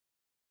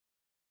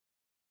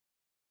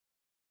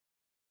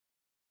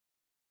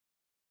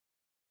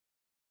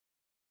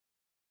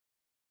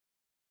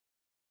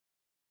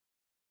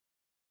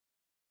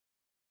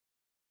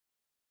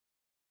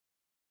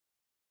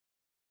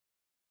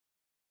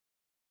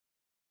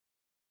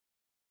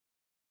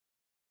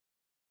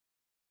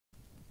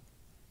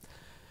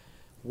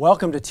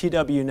Welcome to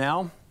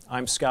TWNow.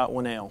 I'm Scott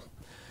Winnail.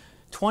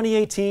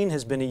 2018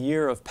 has been a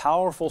year of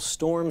powerful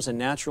storms and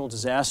natural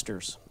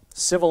disasters,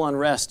 civil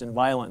unrest and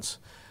violence,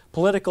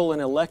 political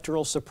and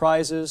electoral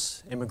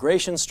surprises,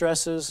 immigration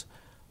stresses,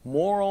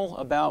 moral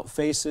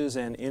about-faces,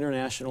 and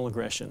international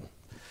aggression.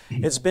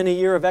 It's been a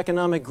year of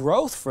economic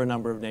growth for a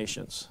number of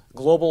nations.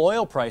 Global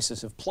oil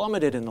prices have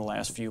plummeted in the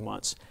last few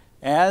months,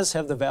 as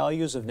have the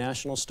values of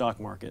national stock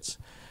markets.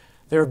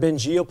 There have been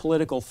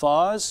geopolitical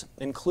thaws,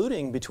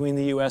 including between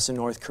the U.S. and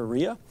North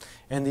Korea,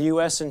 and the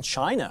U.S. and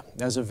China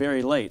as of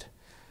very late.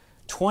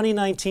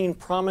 2019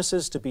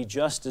 promises to be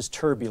just as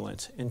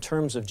turbulent in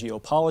terms of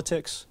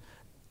geopolitics,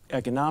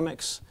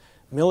 economics,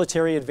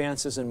 military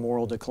advances, and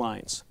moral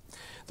declines.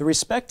 The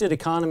respected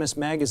Economist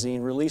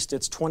magazine released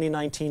its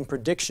 2019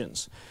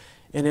 predictions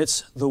in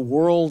its The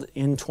World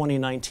in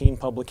 2019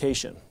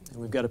 publication.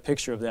 And we've got a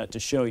picture of that to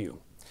show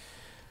you.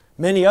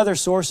 Many other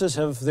sources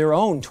have their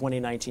own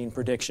 2019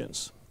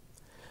 predictions.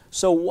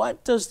 So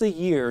what does the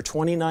year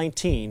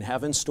 2019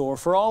 have in store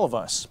for all of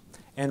us?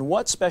 And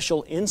what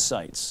special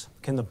insights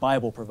can the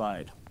Bible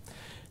provide?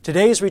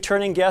 Today's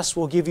returning guests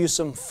will give you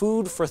some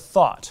food for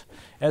thought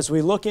as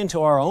we look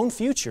into our own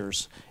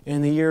futures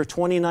in the year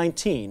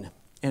 2019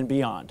 and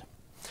beyond.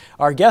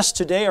 Our guests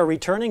today are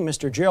returning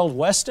Mr. Gerald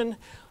Weston.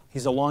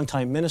 He's a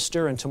longtime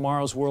minister and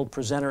Tomorrow's World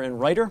presenter and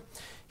writer.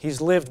 He's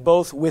lived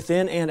both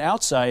within and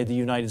outside the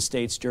United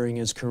States during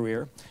his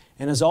career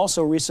and has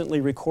also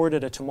recently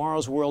recorded a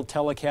Tomorrow's World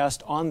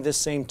telecast on this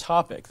same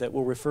topic that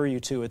we'll refer you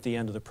to at the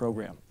end of the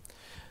program.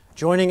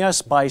 Joining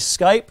us by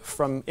Skype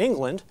from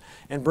England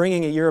and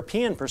bringing a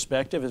European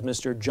perspective is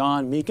Mr.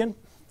 John Meakin.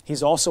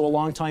 He's also a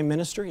longtime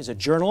minister. He's a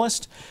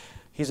journalist.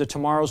 He's a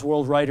Tomorrow's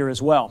World writer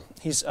as well.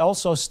 He's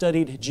also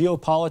studied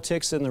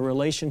geopolitics and the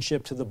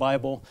relationship to the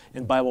Bible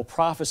and Bible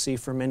prophecy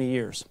for many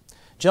years.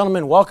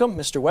 Gentlemen, welcome.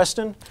 Mr.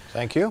 Weston.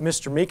 Thank you.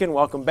 Mr. Meakin,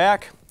 welcome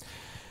back.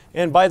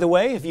 And by the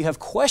way, if you have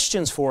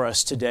questions for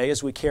us today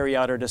as we carry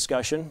out our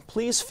discussion,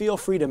 please feel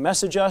free to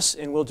message us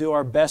and we'll do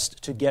our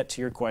best to get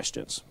to your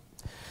questions.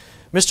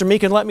 Mr.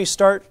 Meakin, let me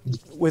start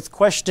with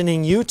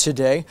questioning you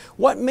today.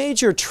 What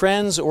major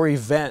trends or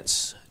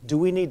events do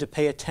we need to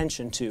pay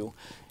attention to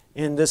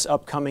in this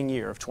upcoming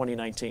year of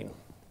 2019?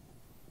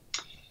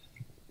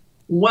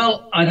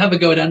 Well, I'd have a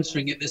go at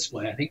answering it this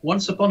way. I think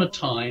once upon a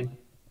time,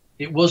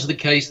 it was the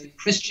case that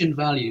Christian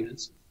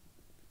values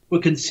were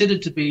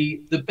considered to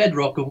be the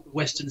bedrock of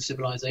Western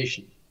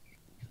civilization.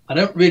 I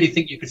don't really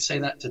think you could say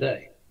that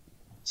today.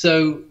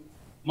 So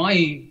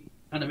my,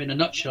 kind of in a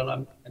nutshell,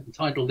 I'm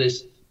entitled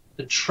this,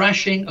 The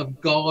Trashing of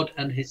God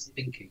and His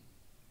Thinking.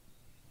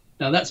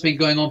 Now that's been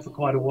going on for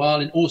quite a while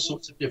in all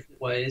sorts of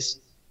different ways.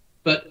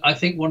 But I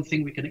think one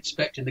thing we can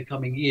expect in the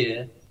coming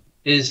year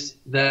is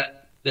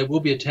that there will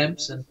be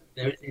attempts, and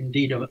there is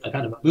indeed a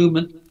kind of a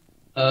movement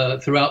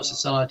throughout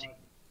society,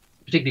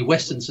 particularly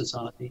Western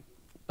society,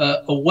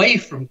 away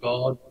from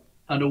God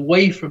and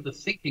away from the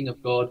thinking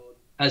of God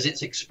as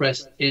it's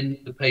expressed in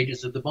the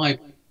pages of the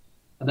Bible.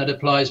 And that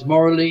applies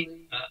morally,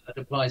 it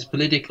applies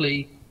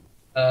politically,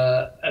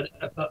 it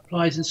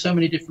applies in so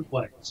many different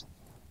ways.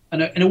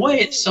 And in a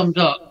way it's summed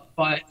up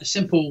by a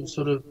simple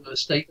sort of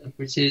statement,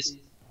 which is,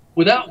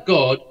 without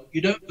God,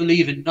 you don't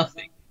believe in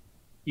nothing.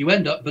 You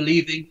end up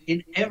believing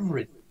in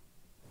everything.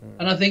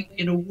 And I think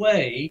in a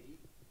way,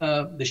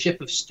 the ship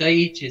of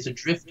state is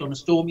adrift on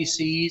stormy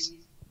seas.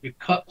 We've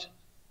cut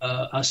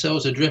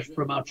ourselves adrift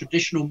from our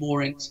traditional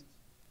moorings,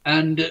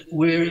 and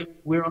we're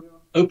on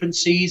open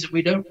seas and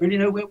we don't really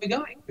know where we're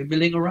going. We're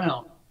milling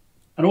around.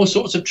 And all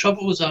sorts of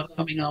troubles are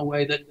coming our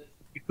way that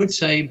you could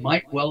say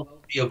might well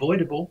be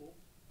avoidable,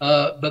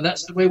 but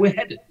that's the way we're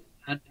headed.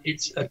 And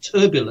it's a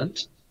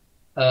turbulent,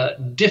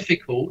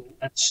 difficult,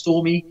 and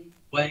stormy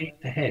way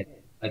to head,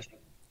 I think.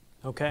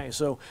 Okay,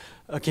 so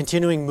a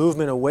continuing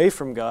movement away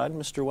from God.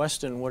 Mr.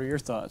 Weston, what are your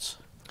thoughts?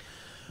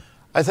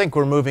 I think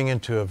we're moving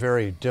into a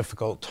very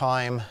difficult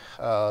time,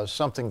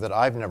 something that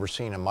I've never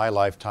seen in my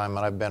lifetime,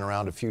 and I've been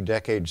around a few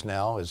decades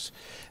now, as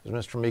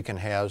Mr. Meakin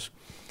has.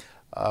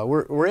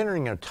 We're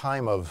entering a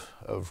time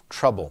of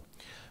trouble.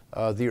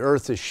 The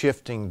earth is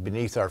shifting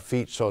beneath our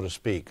feet, so to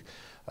speak.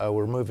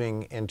 We're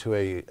moving into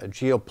a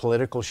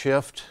geopolitical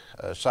shift,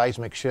 a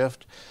seismic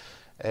shift,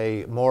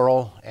 a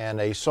moral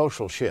and a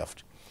social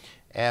shift.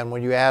 And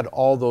when you add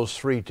all those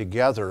three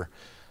together,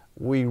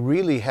 we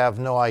really have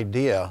no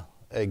idea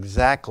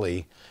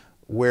exactly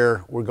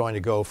where we're going to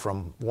go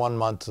from one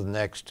month to the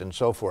next and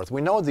so forth.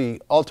 We know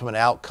the ultimate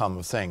outcome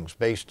of things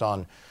based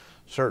on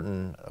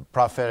certain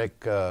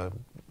prophetic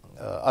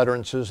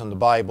utterances in the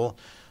Bible,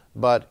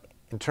 but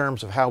in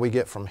terms of how we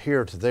get from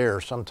here to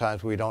there,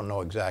 sometimes we don't know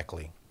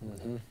exactly.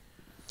 Mm-hmm.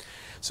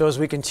 So as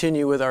we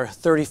continue with our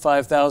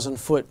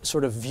 35,000-foot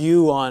sort of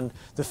view on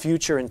the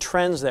future and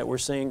trends that we're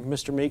seeing,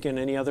 Mr. Meakin,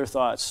 any other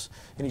thoughts,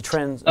 any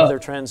trends, other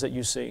trends that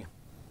you see?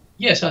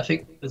 Yes, I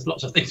think there's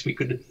lots of things we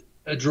could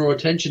draw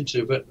attention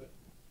to, but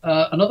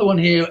another one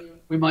here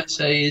we might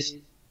say is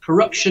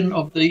corruption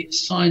of the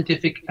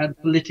scientific and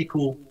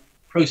political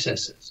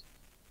processes.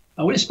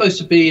 Now, we're supposed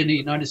to be in the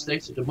United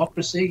States a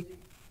democracy.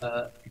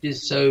 It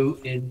is so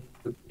in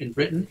in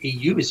Britain.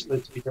 EU is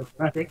supposed to be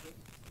democratic.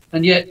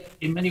 And yet,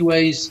 in many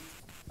ways,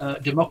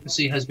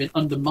 democracy has been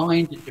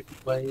undermined in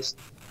different ways,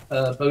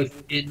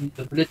 both in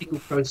the political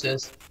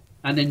process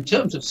and in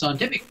terms of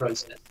scientific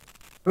process.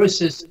 The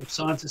process of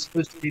science is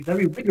supposed to be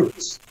very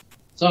rigorous.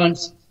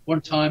 Science,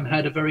 one time,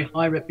 had a very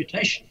high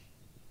reputation.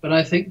 But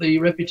I think the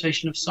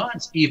reputation of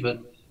science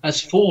even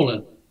has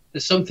fallen.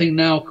 There's something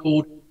now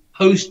called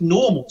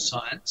post-normal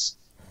science,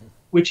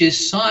 which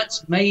is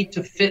science made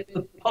to fit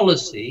the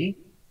policy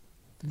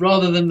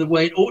rather than the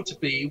way it ought to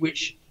be,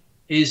 which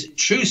is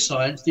true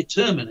science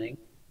determining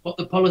what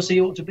the policy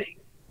ought to be.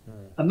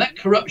 And that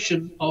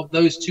corruption of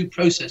those two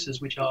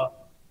processes, which are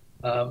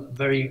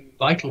very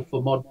vital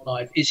for modern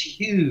life, is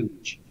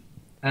huge.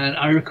 And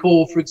I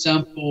recall, for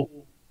example,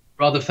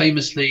 rather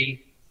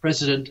famously,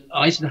 President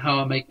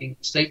Eisenhower making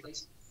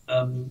statements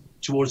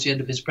towards the end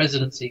of his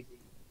presidency,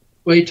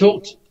 where he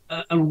talked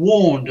and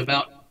warned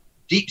about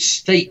deep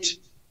state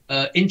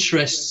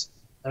interests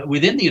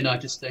within the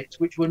United States,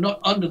 which were not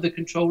under the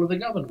control of the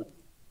government.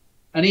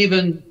 And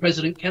even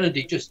President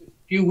Kennedy, just a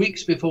few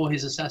weeks before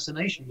his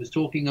assassination, was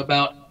talking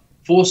about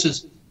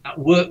forces at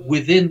work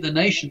within the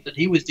nation that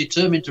he was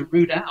determined to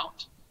root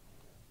out.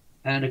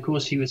 And of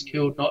course, he was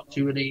killed not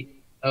too many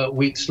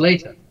weeks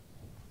later.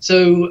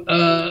 So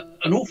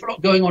an awful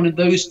lot going on in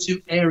those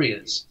two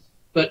areas.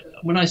 But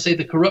when I say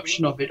the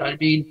corruption of it, I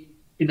mean,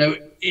 you know,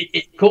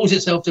 it calls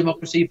itself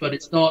democracy, but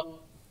it's not.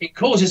 It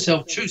calls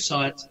itself true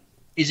science.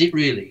 Is it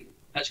really?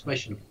 That's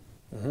questionable.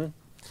 Mm-hmm.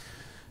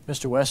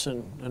 Mr.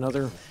 Weston,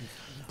 another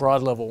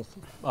broad level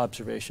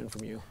observation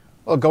from you.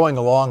 Well, going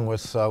along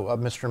with what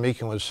Mr.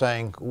 Meekin was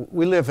saying,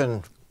 we live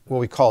in what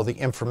we call the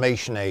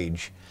information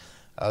age.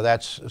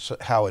 That's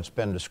how it's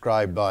been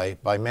described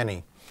by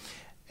many.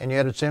 And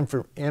yet it's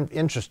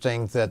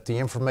interesting that the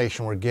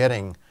information we're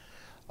getting,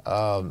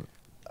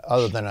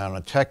 other than on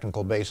a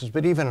technical basis,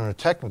 but even on a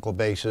technical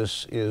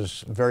basis,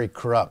 is very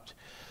corrupt.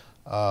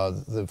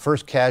 The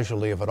first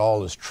casualty of it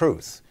all is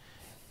truth.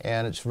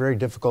 And it's very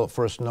difficult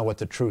for us to know what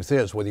the truth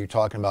is, whether you're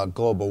talking about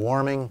global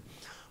warming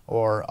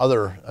or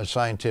other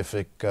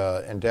scientific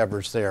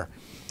endeavors there.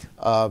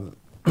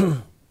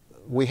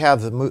 We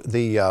have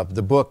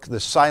the book, The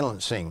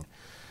Silencing,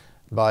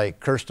 by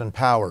Kirsten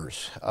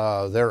Powers.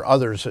 There are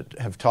others that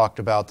have talked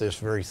about this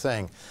very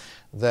thing,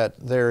 that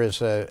there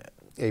is a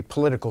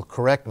political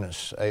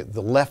correctness,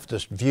 the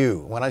leftist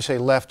view. When I say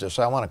leftist,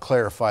 I want to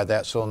clarify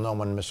that so no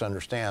one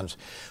misunderstands.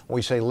 When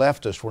we say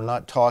leftist, we're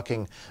not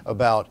talking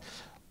about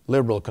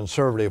liberal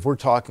conservative. We're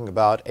talking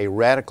about a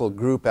radical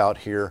group out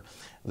here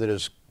that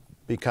is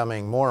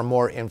becoming more and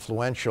more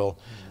influential,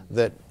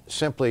 that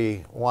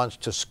simply wants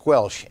to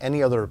squelch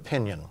any other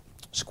opinion.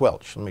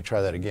 Squelch, let me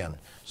try that again.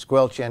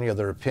 Squelch any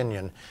other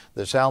opinion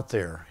that's out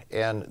there.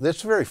 And this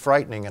is very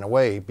frightening in a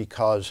way,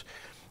 because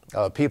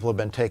people have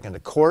been taken to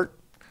court,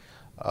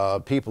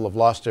 people have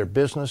lost their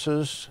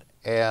businesses,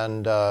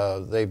 and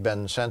they've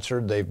been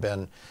censored, they've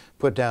been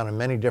put down in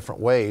many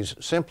different ways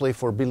simply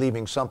for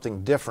believing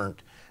something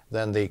different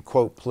than the,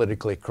 quote,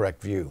 politically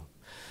correct view.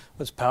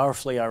 It's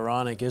powerfully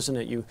ironic, isn't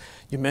it? You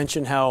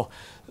mentioned how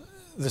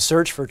the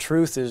search for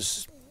truth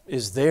is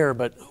there,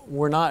 but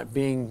we're not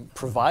being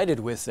provided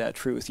with that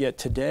truth. Yet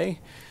today,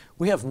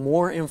 we have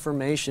more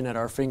information at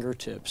our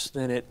fingertips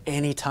than at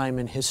any time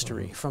in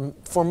history from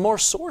more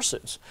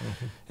sources.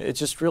 Mm-hmm. It's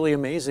just really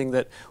amazing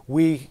that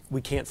we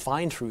can't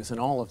find truth in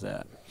all of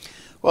that.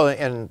 Well,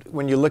 and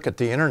when you look at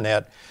the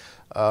internet,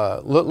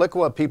 look at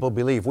what people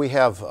believe. We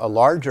have a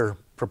larger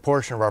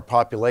proportion of our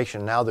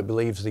population now that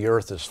believes the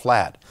earth is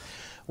flat,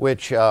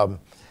 which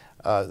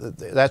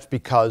that's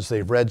because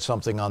they've read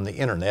something on the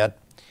internet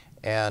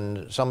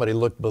and somebody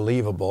looked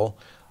believable.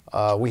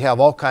 We have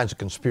all kinds of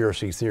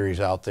conspiracy theories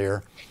out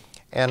there.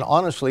 And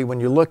honestly, when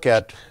you look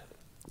at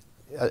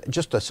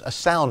just a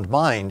sound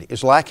mind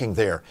is lacking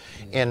there.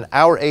 In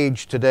our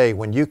age today,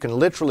 when you can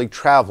literally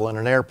travel in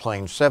an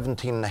airplane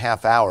 17 and a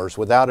half hours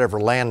without ever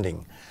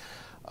landing,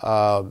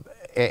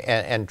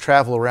 and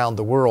travel around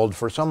the world,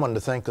 for someone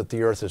to think that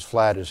the earth is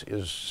flat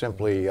is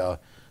simply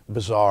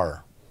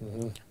bizarre.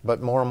 Mm-hmm.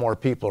 But more and more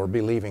people are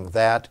believing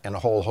that and a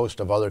whole host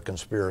of other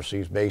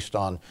conspiracies based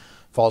on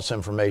false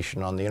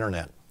information on the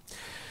internet.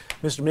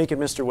 Mr. Meek, and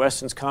Mr.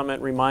 Weston's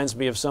comment reminds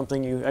me of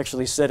something you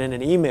actually said in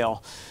an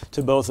email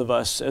to both of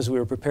us as we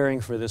were preparing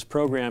for this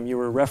program. You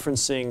were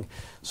referencing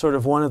sort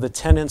of one of the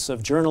tenets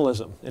of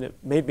journalism, and it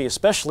made me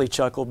especially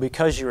chuckle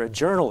because you're a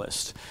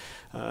journalist.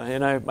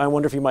 And I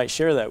wonder if you might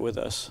share that with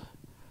us.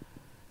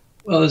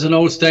 Well, there's an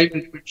old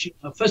statement which,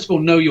 first of all,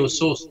 know your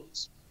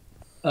sources,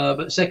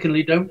 but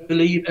secondly, don't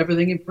believe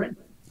everything in print.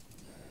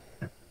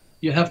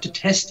 You have to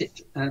test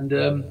it,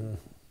 and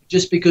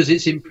just because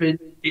it's in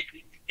print,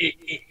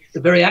 the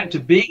very act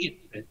of being in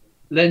print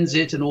lends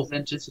it an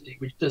authenticity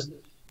which doesn't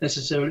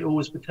necessarily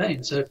always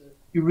pertain. So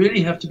you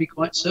really have to be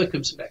quite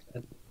circumspect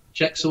and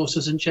check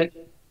sources and check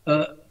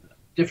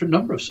different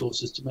number of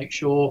sources to make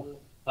sure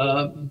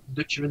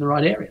that you're in the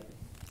right area.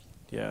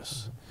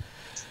 Yes.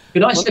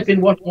 Could I step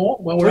in one more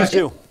while we're at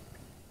it?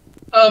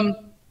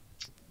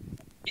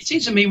 It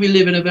seems to me we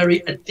live in a very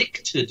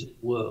addicted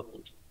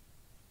world.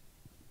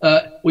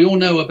 We all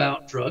know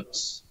about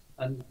drugs,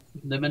 and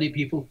there are many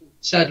people,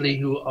 sadly,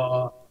 who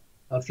are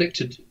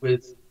afflicted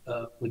with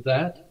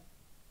that.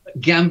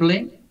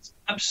 Gambling,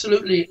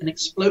 absolutely an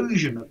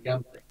explosion of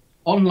gambling.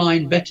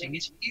 Online betting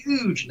is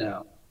huge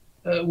now,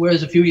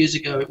 whereas a few years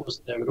ago it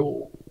wasn't there at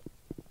all.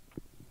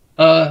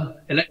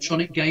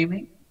 Electronic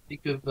gaming.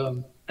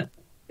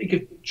 Think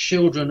of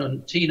children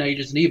and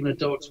teenagers and even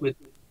adults with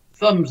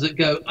thumbs that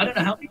go, I don't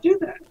know how they do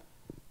that.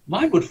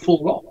 Mine would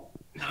fall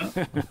off.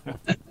 You know?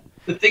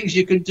 The things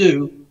you can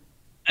do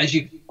as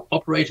you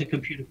operate a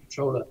computer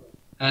controller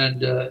and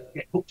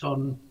get hooked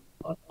on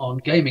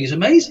gaming is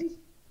amazing.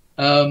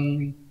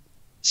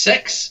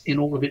 Sex in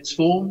all of its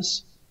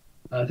forms.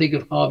 Think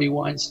of Harvey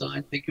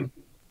Weinstein. Think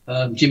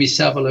of Jimmy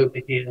Savile over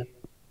here.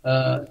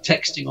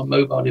 Texting on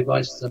mobile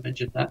devices, I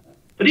mentioned that.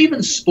 But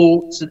even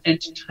sports and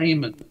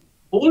entertainment,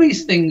 all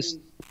these things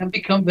can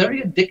become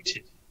very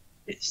addictive.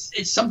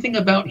 It's something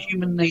about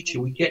human nature.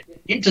 We get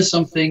into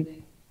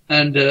something,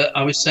 and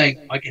I was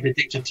saying I get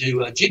addicted to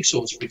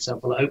jigsaws, for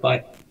example. I hope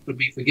I would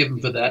be forgiven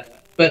for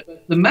that.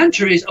 But the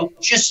mantra is, oh,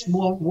 just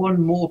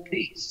one more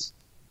piece.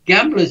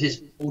 Gamblers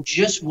is, oh,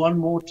 just one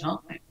more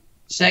time.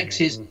 Sex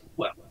is,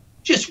 well,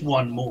 just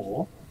one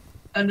more.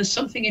 And there's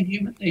something in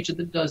human nature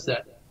that does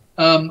that.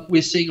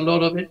 We're seeing a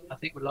lot of it. I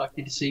think we're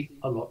likely to see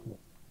a lot more.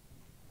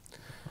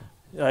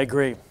 I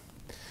agree.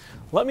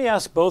 Let me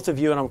ask both of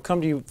you, and I'll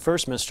come to you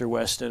first, Mr.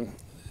 Weston.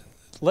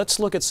 Let's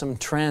look at some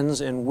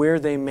trends and where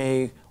they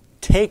may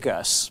take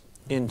us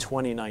in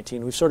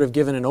 2019. We've sort of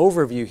given an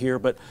overview here,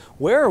 but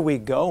where are we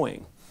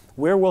going?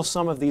 Where will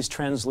some of these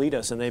trends lead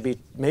us? And they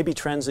may be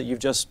trends that you've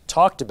just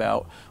talked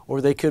about,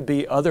 or they could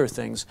be other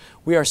things.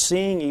 We are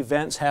seeing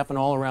events happen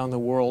all around the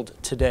world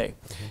today,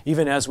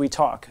 even as we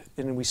talk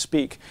and we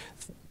speak.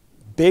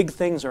 Big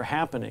things are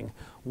happening.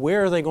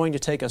 Where are they going to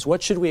take us?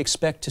 What should we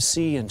expect to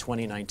see in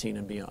 2019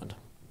 and beyond?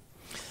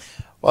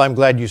 Well, I'm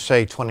glad you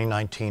say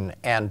 2019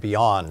 and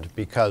beyond,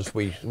 because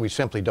we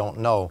simply don't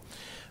know.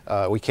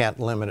 We can't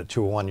limit it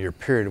to a one-year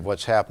period of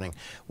what's happening.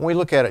 When we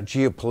look at it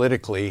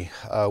geopolitically,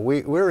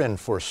 we're in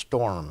for a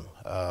storm.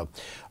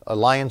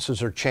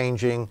 Alliances are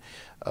changing.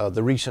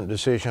 The recent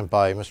decision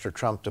by Mr.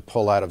 Trump to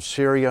pull out of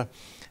Syria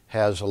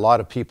has a lot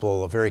of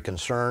people very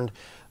concerned.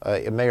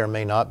 It may or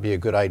may not be a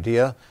good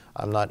idea.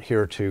 I'm not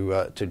here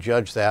to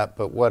judge that,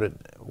 but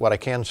what I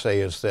can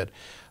say is that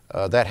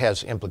that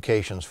has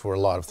implications for a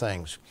lot of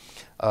things.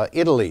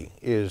 Italy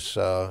is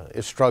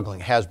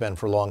struggling, has been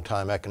for a long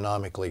time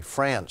economically.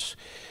 France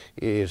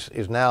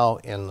is now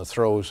in the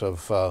throes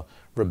of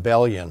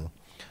rebellion.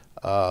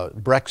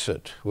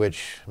 Brexit,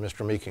 which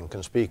Mr. Meekin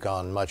can speak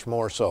on much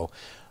more so,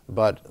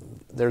 but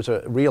there's a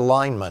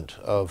realignment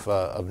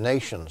of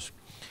nations.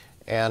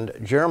 And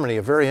Germany,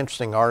 a very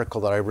interesting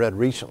article that I read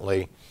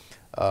recently,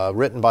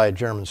 written by a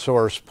German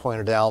source,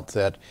 pointed out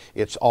that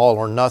it's all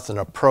or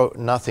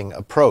nothing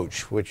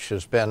approach, which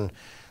has been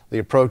the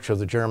approach of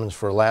the Germans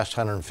for the last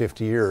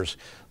 150 years,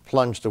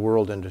 plunged the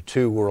world into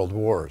 2 world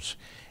wars.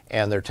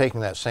 And they're taking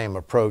that same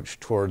approach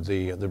toward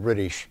the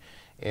British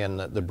in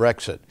the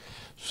Brexit.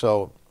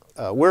 So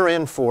we're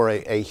in for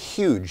a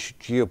huge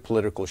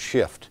geopolitical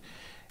shift,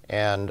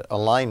 and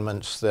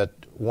alignments that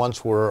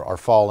once were are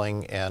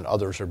falling and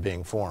others are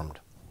being formed.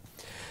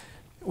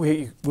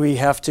 We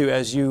have to,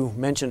 as you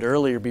mentioned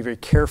earlier, be very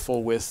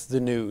careful with the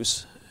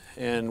news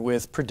and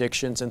with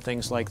predictions and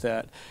things like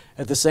that.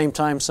 At the same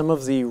time, some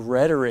of the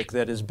rhetoric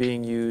that is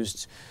being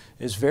used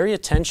is very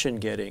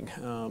attention-getting,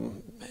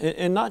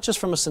 and not just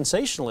from a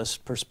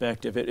sensationalist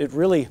perspective. It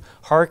really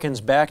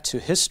harkens back to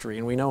history,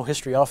 and we know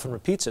history often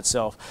repeats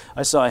itself.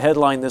 I saw a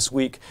headline this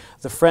week,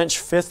 "The French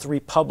Fifth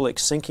Republic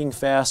sinking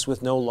fast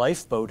with no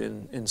lifeboat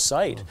in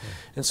sight."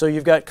 And so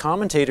you've got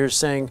commentators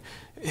saying,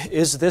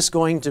 is this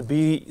going to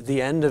be the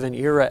end of an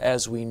era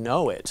as we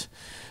know it?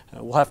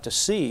 We'll have to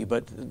see,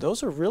 but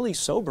those are really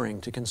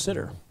sobering to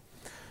consider.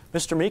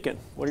 Mr. Meekin,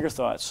 what are your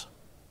thoughts?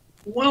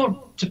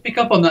 Well, to pick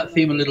up on that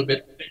theme a little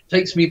bit, it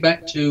takes me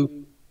back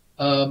to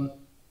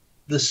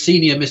the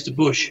senior Mr.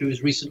 Bush, who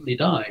has recently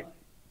died.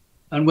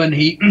 And when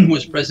he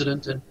was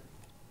president, and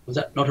was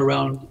that not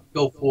around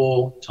Gulf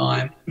War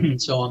time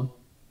and so on,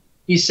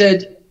 he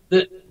said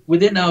that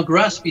within our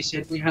grasp, he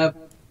said, we have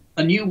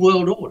a new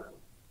world order.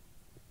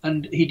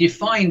 And he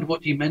defined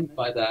what he meant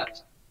by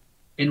that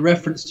in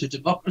reference to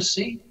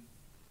democracy,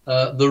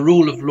 the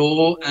rule of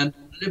law, and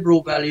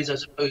liberal values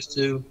as opposed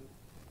to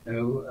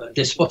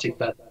despotic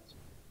values.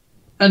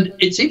 And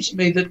it seems to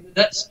me that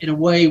that's in a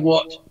way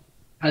what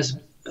has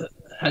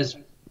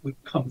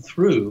we've come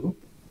through,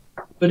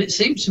 but it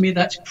seems to me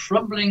that's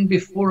crumbling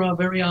before our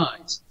very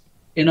eyes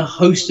in a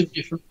host of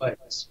different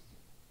ways.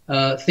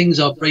 Things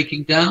are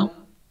breaking down.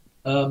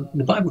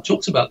 The Bible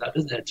talks about that,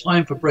 doesn't it? A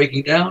time for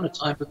breaking down, a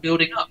time for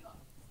building up.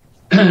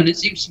 And it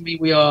seems to me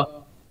we are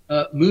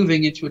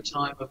moving into a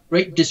time of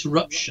great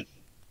disruption.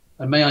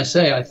 And may I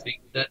say, I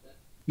think that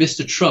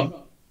Mr. Trump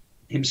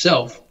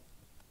himself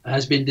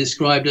has been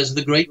described as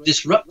the great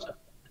disruptor,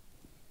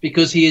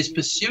 because he is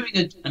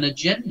pursuing an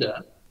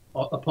agenda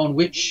upon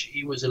which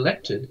he was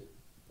elected,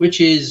 which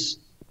is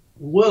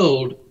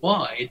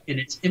worldwide in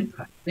its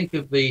impact. Think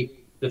of the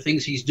the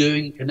things he's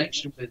doing in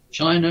connection with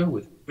China,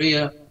 with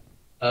Korea,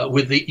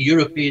 with the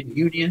European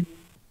Union,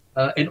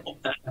 and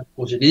of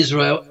course in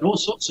Israel, in all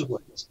sorts of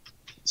ways.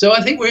 So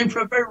I think we're in for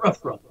a very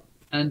rough run,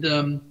 and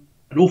an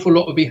awful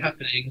lot will be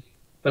happening.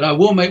 But I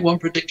will make one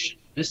prediction: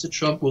 Mr.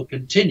 Trump will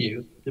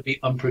continue to be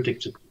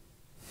unpredictable.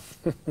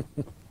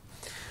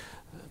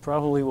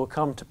 Probably will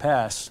come to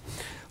pass.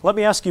 Let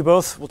me ask you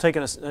both, we'll take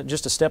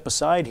just a step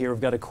aside here.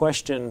 We've got a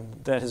question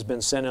that has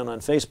been sent in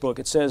on Facebook.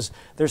 It says,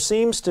 there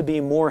seems to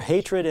be more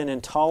hatred and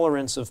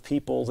intolerance of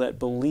people that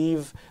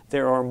believe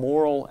there are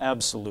moral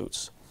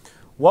absolutes.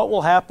 What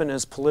will happen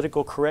as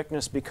political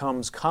correctness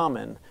becomes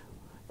common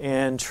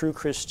and true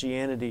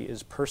Christianity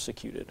is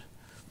persecuted?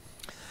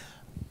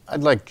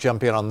 I'd like to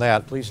jump in on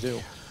that. Please do.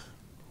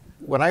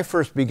 When I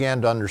first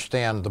began to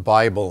understand the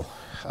Bible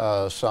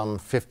some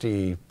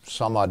 50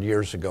 some odd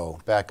years ago,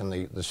 back in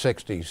the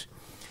 60s,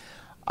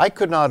 I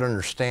could not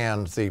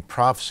understand the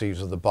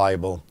prophecies of the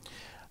Bible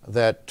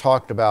that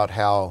talked about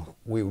how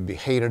we would be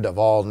hated of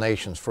all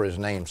nations for his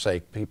name's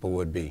sake, people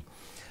would be,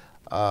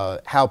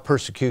 how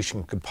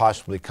persecution could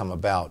possibly come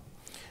about.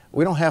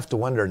 We don't have to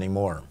wonder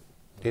anymore.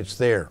 It's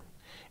there.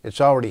 It's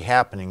already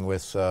happening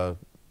with a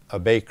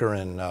baker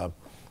in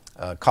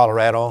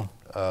Colorado,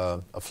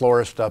 a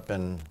florist up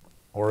in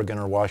Oregon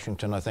or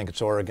Washington, I think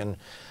it's Oregon.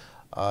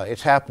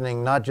 It's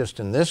happening not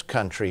just in this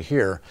country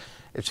here,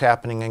 it's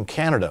happening in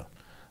Canada.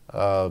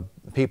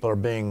 People are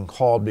being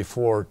called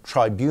before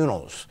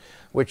tribunals,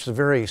 which the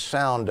very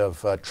sound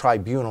of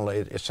tribunal,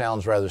 it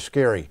sounds rather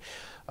scary.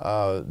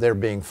 They're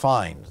being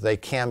fined. They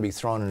can be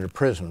thrown into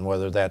prison,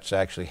 whether that's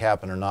actually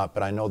happened or not,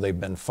 but I know they've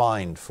been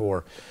fined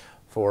for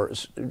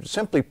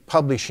simply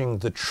publishing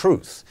the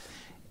truth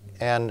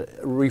and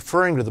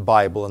referring to the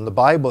Bible. And the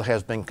Bible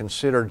has been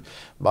considered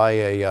by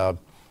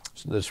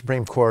the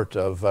Supreme Court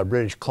of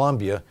British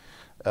Columbia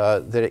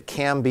that it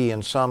can be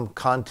in some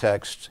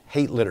contexts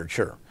hate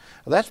literature.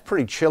 That's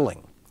pretty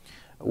chilling.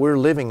 We're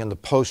living in the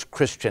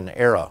post-Christian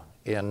era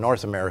in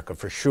North America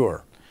for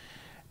sure.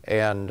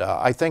 And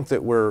I think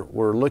that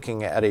we're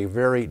looking at a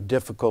very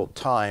difficult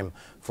time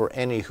for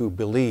any who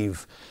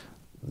believe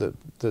the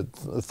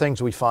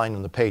things we find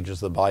in the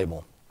pages of the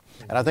Bible.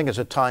 And I think it's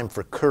a time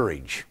for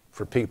courage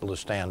for people to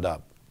stand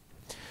up.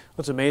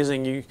 What's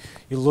amazing, you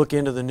look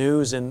into the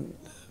news and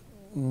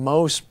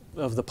most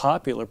of the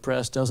popular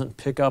press doesn't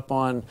pick up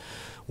on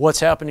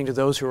what's happening to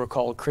those who are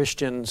called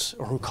Christians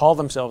or who call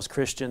themselves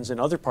Christians in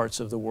other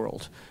parts of the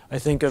world. I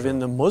think of in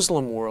the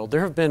Muslim world,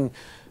 there have been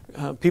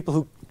people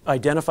who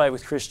identify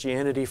with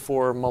Christianity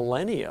for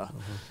millennia,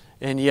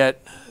 and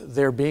yet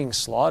they're being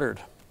slaughtered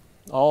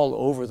all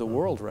over the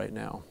world right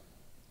now.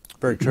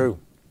 Very true.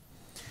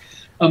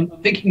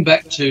 Thinking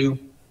back to,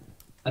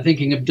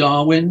 thinking of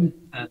Darwin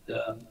and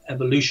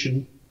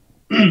evolution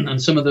and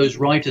some of those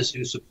writers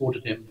who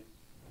supported him,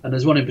 and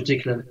there's one in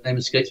particular, the name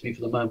escapes me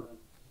for the moment,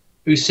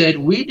 who said,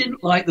 we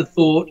didn't like the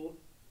thought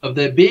of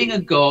there being a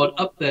God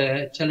up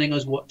there telling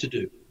us what to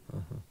do.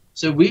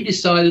 So we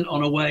decided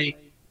on a way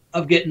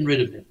of getting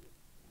rid of him,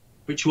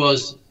 which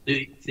was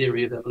the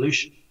theory of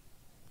evolution.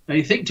 Now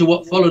you think to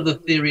what followed the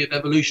theory of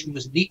evolution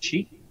was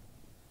Nietzsche,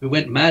 who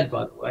went mad,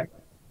 by the way,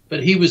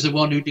 but he was the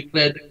one who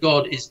declared that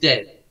God is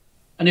dead.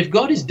 And if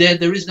God is dead,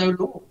 there is no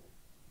law.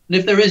 And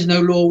if there is no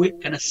law, we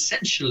can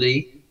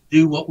essentially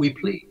do what we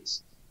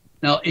please.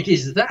 Now, it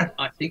is that,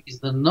 I think, is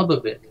the nub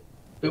of it,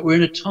 that we're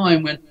in a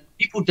time when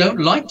people don't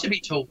like to be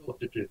told what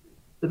to do.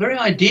 The very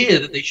idea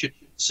that they should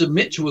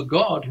submit to a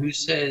God who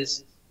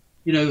says,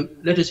 you know,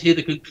 let us hear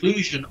the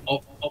conclusion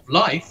of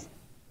life,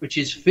 which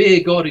is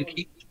fear God and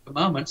keep His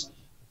commandments,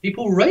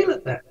 people rail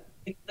at that.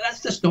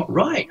 That's just not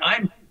right.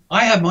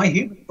 I have my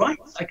human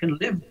rights. I can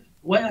live the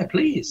way I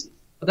please.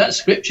 But that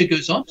scripture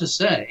goes on to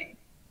say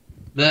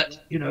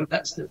that, you know,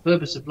 that's the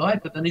purpose of life.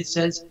 But then it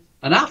says,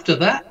 and after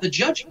that, the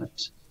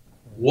judgment.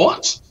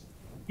 What?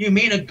 You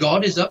mean a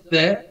God is up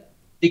there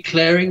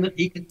declaring that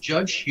he can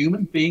judge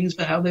human beings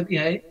for how they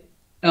behave?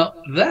 Now,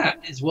 that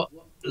is what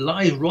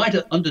lies right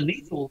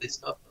underneath all this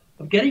stuff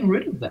of getting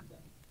rid of that.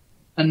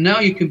 And now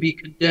you can be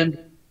condemned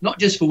not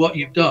just for what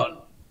you've done,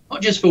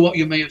 not just for what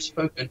you may have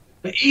spoken,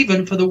 but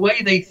even for the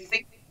way they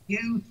think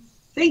you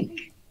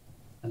think.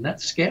 And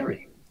that's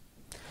scary.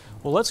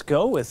 Well, let's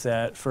go with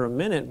that for a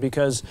minute,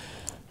 because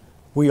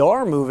we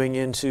are moving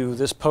into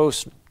this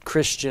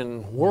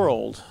post-Christian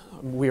world.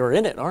 We are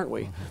in it, aren't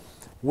we?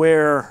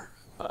 Where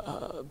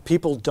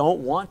people don't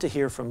want to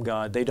hear from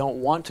God. They don't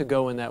want to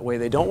go in that way.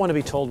 They don't want to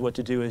be told what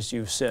to do, as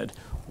you've said.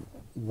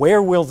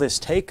 Where will this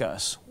take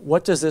us?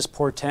 What does this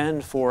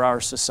portend for our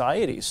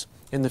societies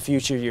in the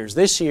future years?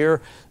 This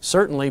year,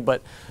 certainly,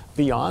 but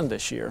beyond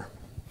this year.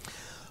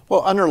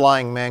 Well,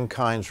 underlying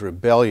mankind's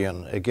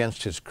rebellion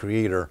against his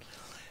Creator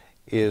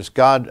is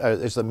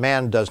that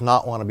man does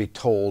not want to be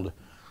told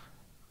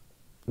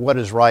what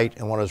is right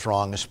and what is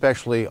wrong,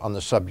 especially on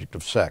the subject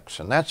of sex.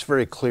 And that's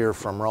very clear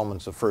from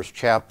Romans, the first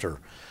chapter,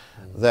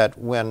 that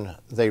when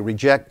they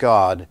reject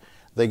God,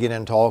 they get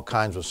into all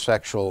kinds of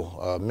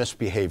sexual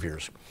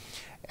misbehaviors.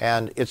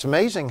 And it's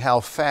amazing how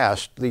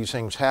fast these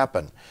things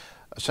happen.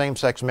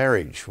 same-sex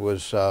marriage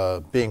was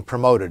being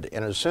promoted.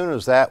 And as soon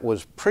as that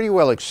was pretty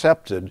well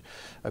accepted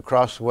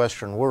across the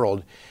Western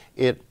world,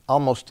 it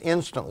almost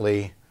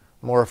instantly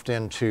morphed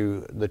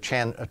into the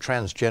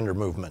transgender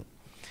movement.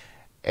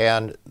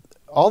 And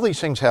all these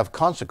things have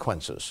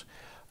consequences.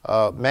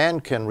 Man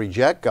can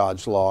reject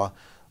God's law,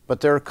 but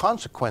there are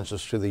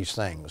consequences to these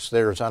things.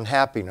 There's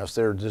unhappiness,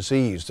 there's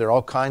disease, there are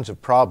all kinds of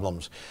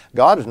problems.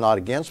 God is not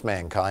against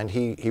mankind.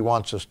 He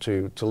wants us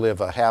to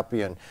live a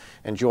happy and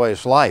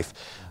joyous life.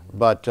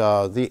 But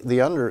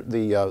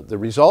the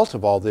result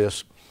of all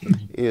this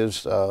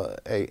is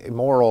a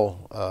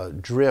moral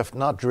drift,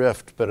 not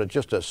drift, but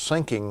just a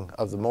sinking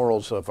of the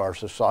morals of our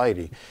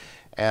society.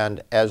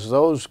 And as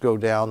those go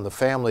down, the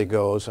family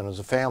goes, and as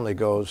the family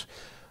goes,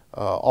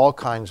 all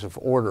kinds of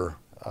order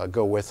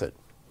go with it.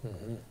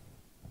 Mm-hmm.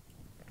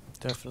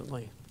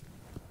 Definitely.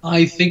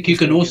 I think you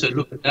can also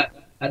look at that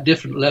at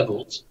different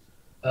levels,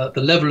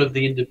 the level of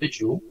the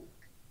individual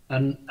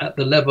and at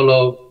the level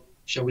of,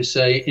 shall we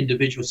say,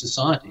 individual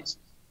societies,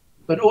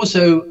 but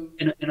also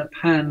in a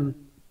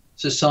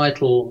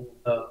pan-societal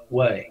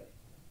way.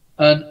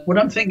 And what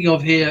I'm thinking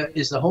of here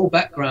is the whole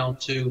background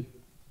to,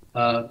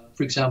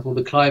 for example,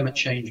 the climate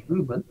change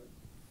movement,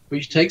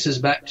 which takes us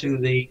back to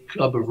the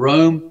Club of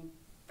Rome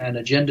and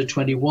Agenda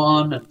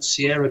 21 and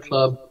Sierra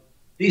Club.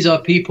 These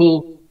are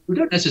people who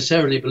don't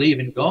necessarily believe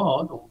in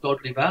God or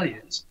godly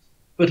values,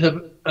 but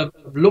have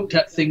looked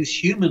at things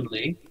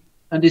humanly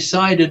and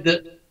decided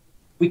that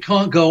we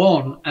can't go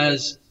on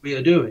as we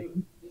are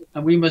doing,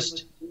 and we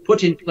must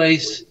put in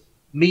place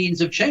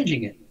means of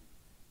changing it.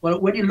 Well,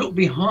 when you look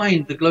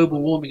behind the global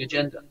warming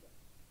agenda,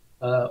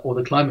 or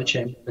the climate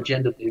change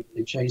agenda,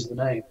 they've changed the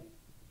name,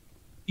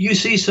 you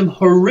see some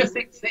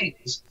horrific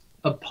things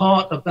a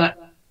part of that,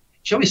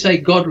 shall we say,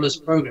 godless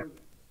program.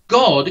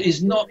 God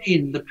is not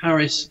in the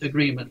Paris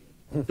Agreement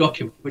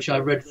document, which I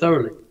read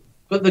thoroughly,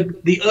 but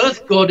the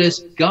earth goddess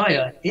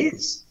Gaia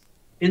is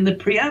in the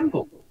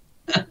preamble.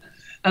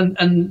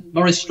 and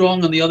Maurice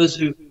Strong and the others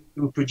who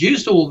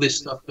produced all this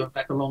stuff going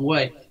back a long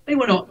way, they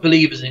were not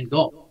believers in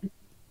God.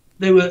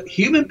 They were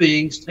human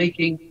beings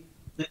taking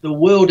the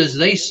world as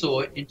they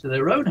saw it into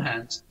their own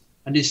hands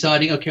and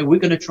deciding, okay, we're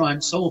going to try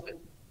and solve it.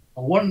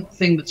 And one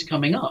thing that's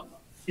coming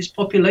up is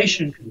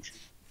population control.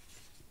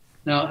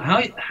 Now,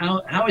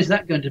 how is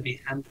that going to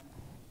be handled?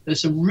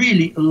 There's some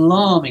really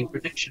alarming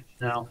predictions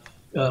now,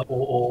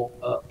 or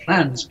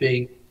plans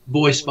being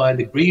voiced by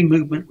the Green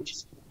Movement, which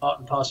is part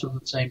and parcel of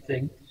the same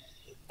thing.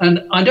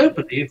 And I don't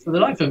believe, for the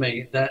life of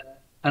me,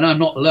 that, and I'm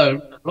not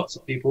alone, lots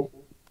of people,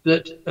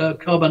 that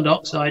carbon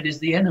dioxide is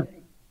the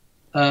enemy.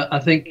 I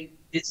think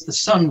it's the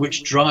sun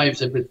which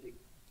drives everything.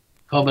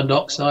 Carbon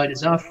dioxide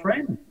is our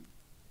friend.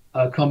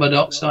 Carbon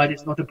dioxide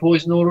is not a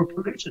poison or a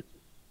pollutant.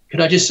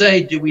 Could I just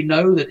say, do we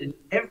know that in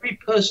every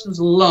person's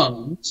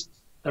lungs,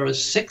 there are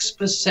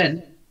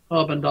 6%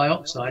 carbon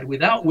dioxide,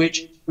 without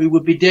which we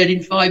would be dead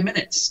in 5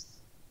 minutes,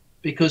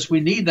 because we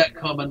need that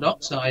carbon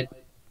dioxide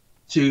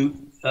to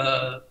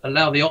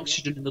allow the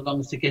oxygen in the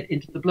lungs to get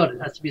into the blood.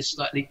 It has to be a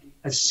slightly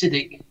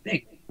acidic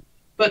thing.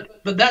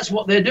 But that's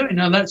what they're doing.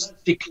 Now, that's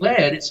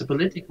declared. It's a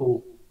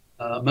political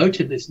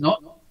motive. It's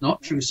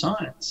not true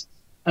science.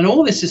 And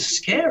all this is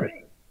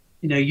scary.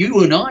 You know,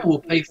 you and I will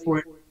pay for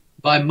it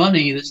by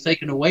money that's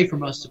taken away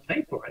from us to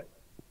pay for it.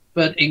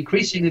 But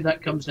increasingly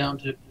that comes down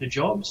to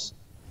jobs.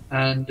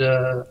 And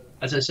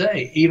as I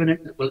say, even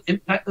it will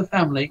impact the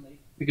family,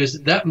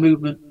 because that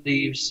movement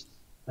believes,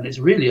 and it's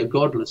really a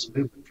godless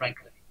movement,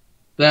 frankly,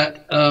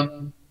 that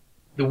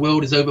the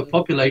world is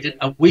overpopulated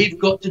and we've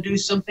got to do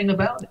something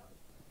about it.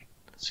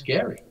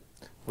 Scary.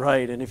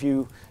 Right, and if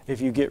you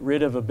get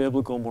rid of a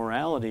biblical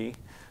morality,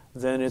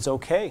 then it's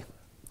okay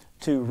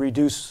to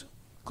reduce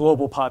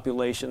global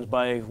populations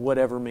by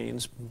whatever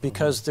means,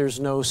 because there's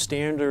no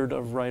standard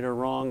of right or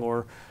wrong,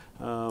 or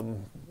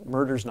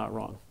murder's not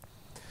wrong.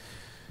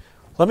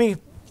 Let me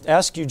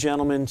ask you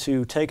gentlemen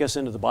to take us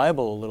into the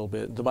Bible a little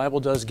bit. The Bible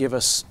does give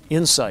us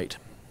insight,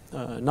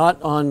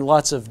 not on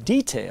lots of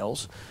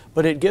details,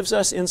 but it gives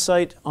us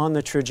insight on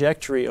the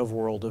trajectory of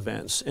world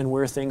events and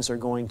where things are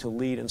going to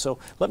lead. And so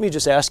let me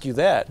just ask you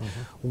that.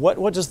 Mm-hmm.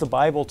 What does the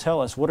Bible tell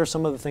us? What are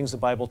some of the things the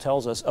Bible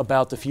tells us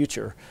about the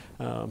future?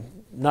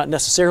 Not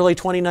necessarily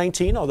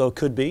 2019, although it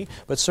could be,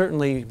 but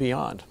certainly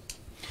beyond.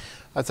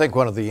 I think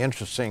one of the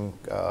interesting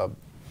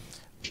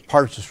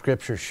parts of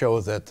Scripture show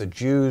that the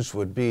Jews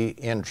would be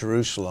in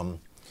Jerusalem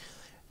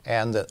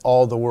and that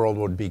all the world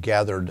would be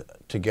gathered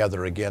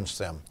together against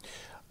them.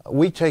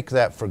 We take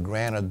that for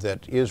granted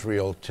that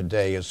Israel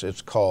today, as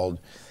it's called,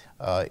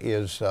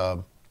 is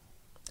a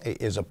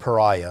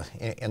pariah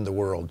in the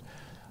world.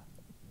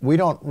 We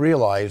don't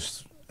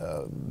realize,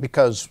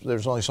 because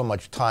there's only so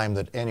much time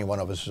that any one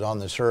of us is on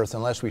this earth,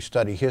 unless we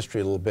study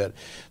history a little bit,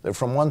 that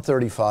from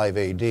 135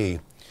 AD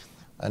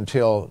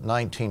until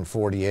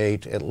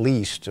 1948 at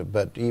least,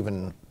 but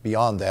even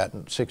beyond that,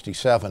 in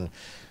 67,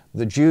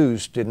 the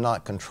Jews did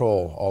not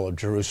control all of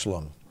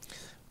Jerusalem.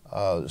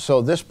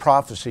 So this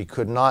prophecy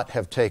could not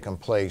have taken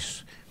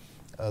place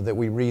that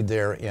we read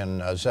there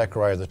in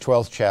Zechariah the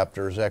 12th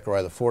chapter,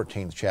 Zechariah the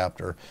 14th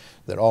chapter,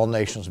 that all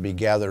nations would be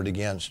gathered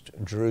against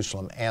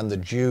Jerusalem and the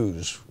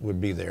Jews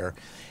would be there.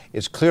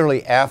 It's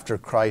clearly after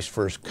Christ's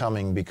first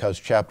coming, because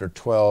chapter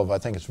 12, I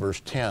think it's verse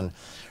 10,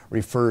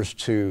 refers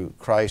to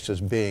Christ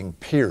as being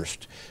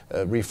pierced,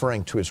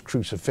 referring to his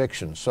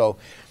crucifixion. So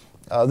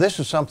this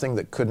is something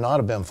that could not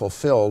have been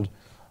fulfilled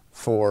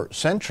for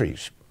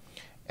centuries.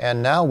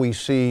 And now we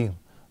see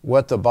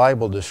what the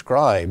Bible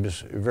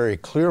describes very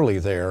clearly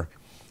there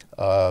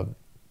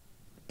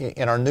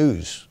in our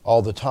news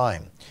all the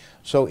time.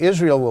 So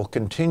Israel will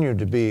continue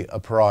to be a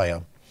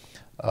pariah.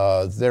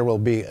 There will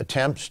be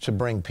attempts to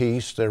bring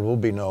peace. There will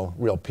be no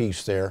real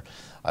peace there.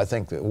 I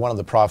think that one of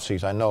the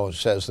prophecies I know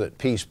says that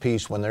peace,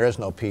 peace, when there is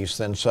no peace,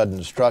 then sudden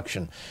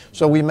destruction.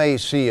 So we may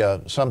see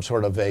some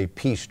sort of a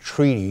peace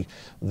treaty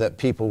that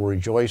people will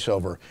rejoice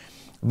over.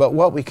 But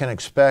what we can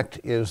expect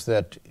is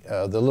that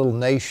the little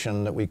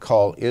nation that we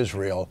call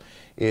Israel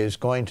is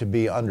going to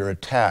be under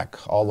attack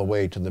all the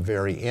way to the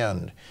very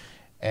end.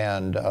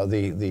 And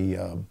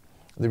the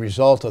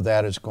result of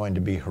that is going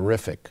to be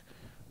horrific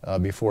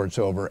before it's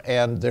over.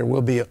 And there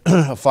will be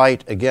a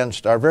fight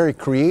against our very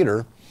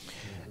Creator.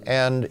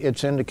 And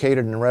it's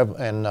indicated in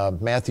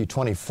Matthew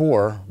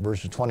 24,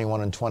 verses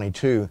 21 and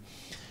 22,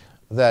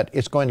 that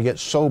it's going to get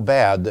so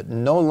bad that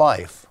no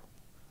life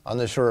on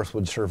this earth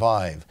would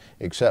survive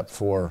except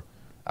for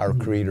our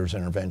Creator's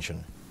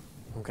intervention.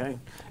 Okay.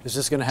 Is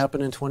this going to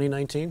happen in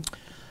 2019?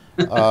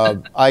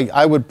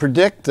 I would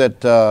predict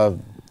that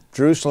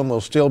Jerusalem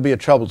will still be a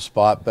troubled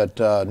spot, but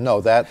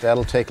no,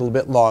 that'll take a little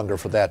bit longer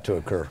for that to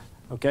occur.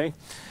 Okay.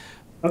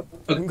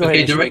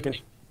 Okay,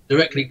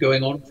 directly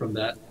going on from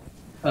that,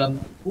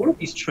 all of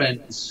these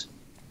trends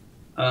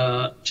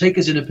take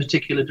us in a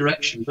particular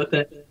direction, but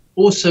they're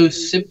also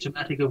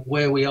symptomatic of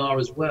where we are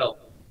as well.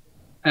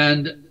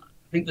 And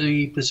I think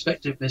the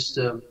perspective,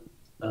 Mr.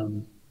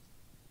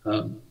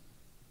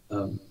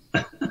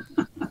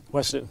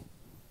 Weston.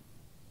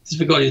 Just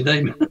forgot his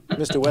name.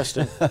 Mr.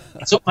 Weston.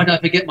 Sometimes I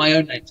forget my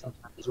own name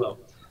sometimes as well.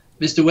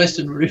 Mr.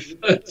 Weston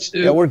referred to...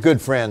 Yeah, we're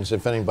good friends.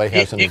 If anybody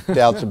has any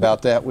doubts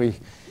about that,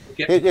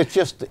 it's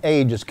just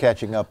age is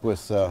catching up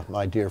with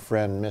my dear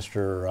friend,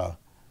 Mr.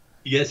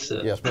 Yes,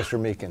 sir. Yes, Mr.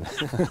 Meekin.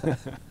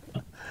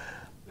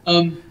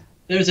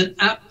 There's an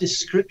apt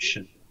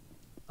description.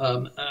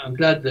 I'm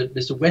glad that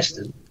Mr.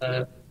 Weston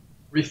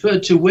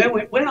referred to where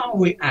are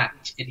we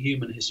at in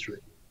human history.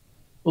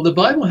 Well, the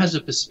Bible has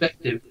a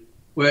perspective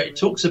where it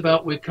talks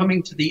about we're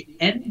coming to the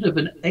end of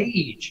an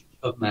age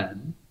of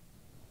man,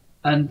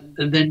 and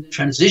then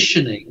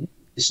transitioning,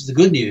 this is the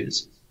good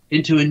news,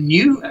 into a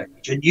new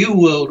age, a new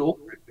world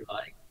order, if you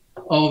like,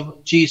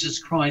 of Jesus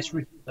Christ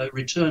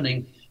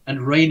returning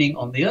and reigning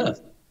on the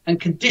earth. And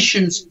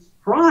conditions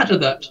prior to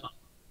that time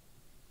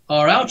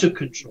are out of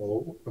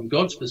control from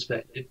God's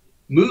perspective,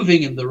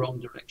 moving in the wrong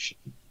direction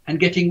and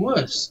getting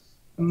worse.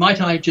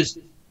 Might I just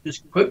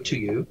quote to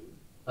you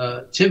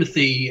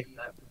Timothy,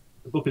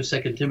 the book of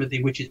 2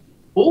 Timothy, which is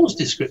Paul's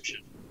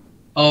description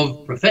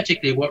of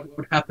prophetically what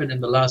would happen in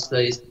the last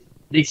days.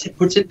 And he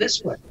puts it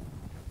this way: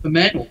 for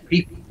men or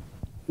people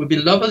would be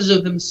lovers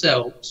of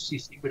themselves. You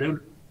see, we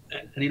don't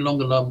any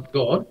longer love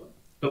God,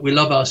 but we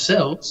love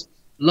ourselves.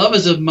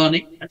 Lovers of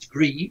money, that's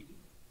greed.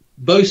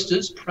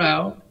 Boasters,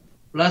 proud.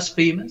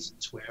 Blasphemers,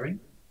 swearing.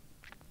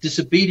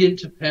 Disobedient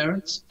to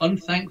parents.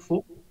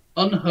 Unthankful.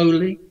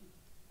 Unholy.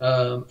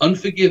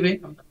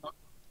 Unforgiving. I'm not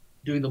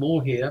doing them all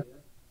here.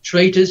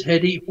 Traitors,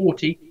 heady,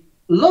 haughty.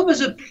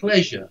 Lovers of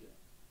pleasure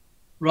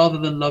rather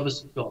than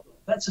lovers of God.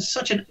 That's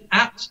such an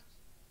apt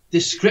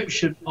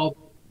description of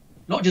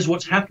not just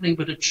what's happening,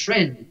 but a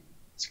trend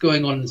that's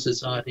going on in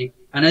society.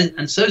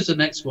 And so is the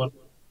next one,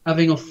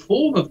 having a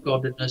form of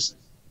godliness,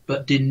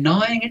 but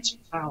denying its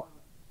power.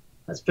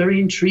 That's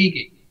very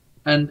intriguing.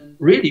 And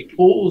really,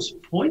 Paul's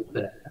point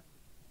there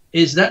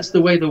is that's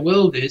the way the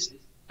world is.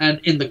 And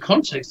in the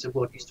context of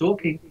what he's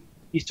talking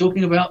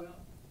about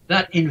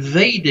that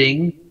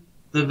invading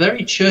the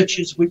very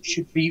churches which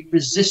should be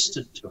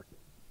resistant to it.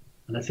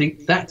 And I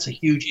think that's a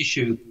huge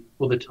issue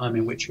for the time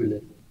in which we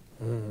live.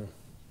 Mm.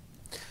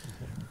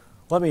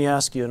 Let me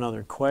ask you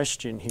another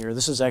question here.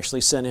 This is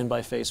actually sent in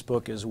by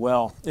Facebook as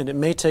well, and it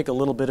may take a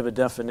little bit of a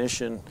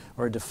definition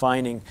or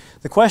defining.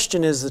 The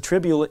question is the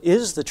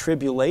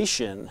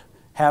tribulation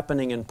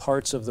happening in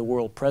parts of the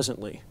world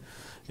presently?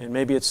 And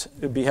maybe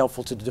it'd be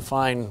helpful to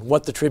define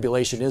what the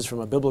tribulation is from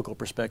a biblical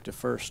perspective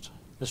first.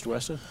 Mr.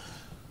 Weston?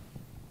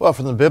 Well,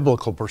 from the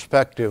biblical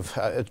perspective,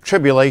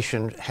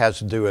 tribulation has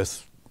to do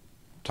with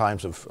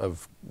times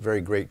of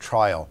very great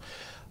trial.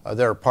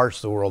 There are parts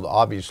of the world,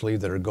 obviously,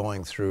 that are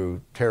going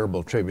through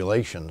terrible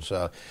tribulations.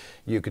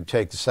 You could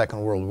take the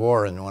Second World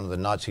War and one of the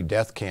Nazi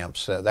death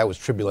camps. That was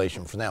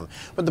tribulation for them.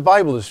 But the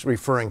Bible is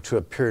referring to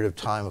a period of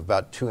time of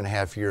about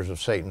 2.5 years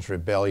of Satan's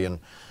rebellion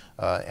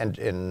and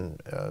in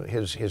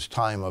his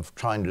time of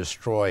trying to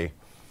destroy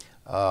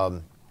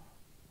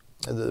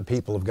the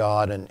people of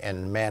God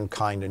and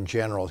mankind in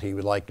general. He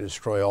would like to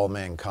destroy all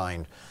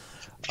mankind.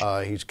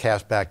 He's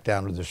cast back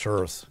down to this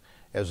earth,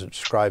 as it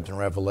describes in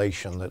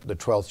Revelation, the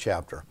 12th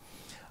chapter.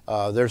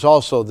 There's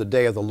also the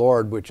day of the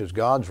Lord, which is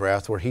God's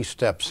wrath, where he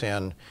steps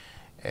in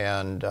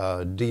and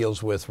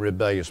deals with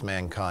rebellious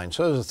mankind.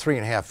 So there's a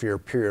 3.5-year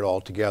period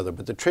altogether.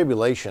 But the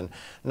tribulation,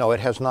 no, it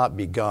has not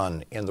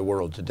begun in the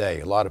world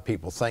today. A lot of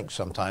people think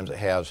sometimes it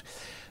has.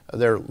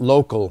 There are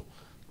local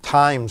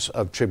times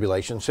of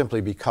tribulation simply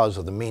because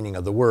of the meaning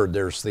of the word.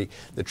 There's the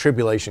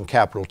tribulation,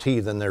 capital T,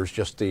 then there's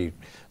just the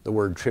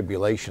word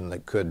tribulation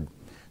that could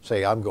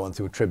say, I'm going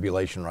through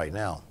tribulation right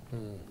now.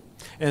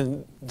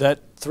 And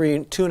that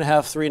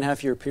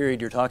 3.5 year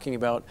period you're talking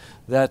about,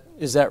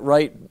 is that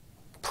right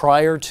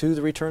prior to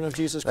the return of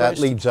Jesus Christ?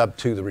 That leads up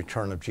to the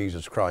return of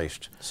Jesus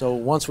Christ. So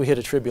once we hit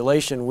a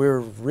tribulation, we're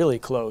really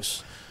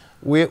close.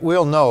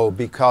 We'll know,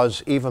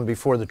 because even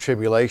before the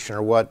tribulation,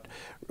 or what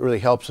really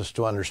helps us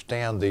to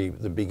understand the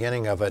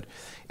beginning of it,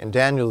 in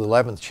Daniel the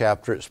 11th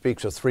chapter, it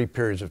speaks of 3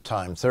 periods of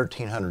time: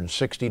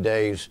 1,360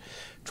 days,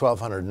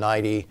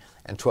 1,290,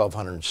 and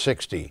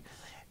 1,260.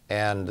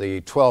 And the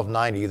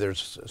 1,290,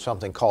 there's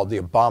something called the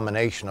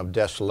abomination of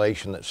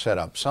desolation that's set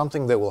up,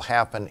 something that will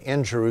happen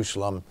in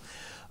Jerusalem,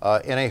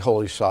 in a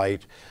holy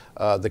site,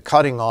 the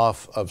cutting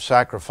off of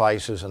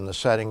sacrifices and the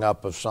setting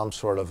up of some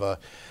sort of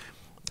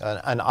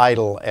an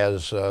idol,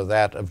 as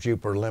that of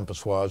Jupiter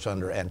Olympus was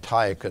under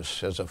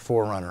Antiochus as a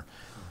forerunner.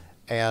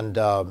 And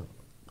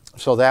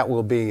so that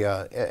will be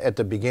at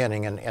the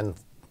beginning, and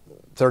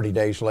 30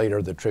 days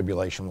later the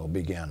tribulation will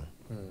begin.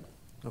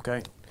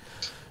 Okay.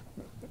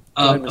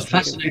 A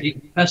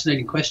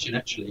fascinating question,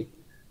 actually.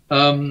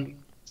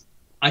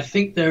 I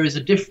think there is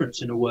a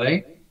difference in a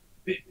way,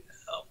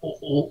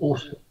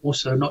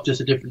 also not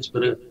just a difference,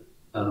 but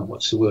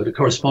a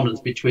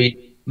correspondence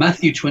between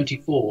Matthew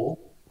 24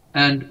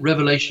 and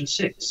Revelation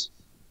 6.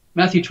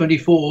 Matthew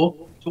 24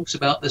 talks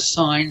about the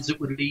signs that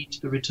would lead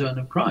to the return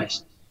of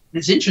Christ. And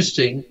it's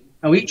interesting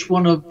how each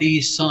one of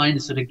these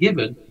signs that are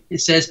given, it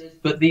says,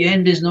 but the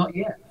end is not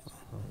yet.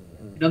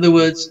 In other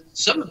words,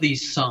 some of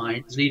these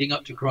signs leading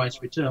up to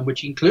Christ's return,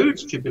 which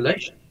includes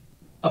tribulation.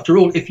 After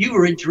all, if you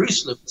were in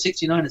Jerusalem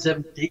 69 and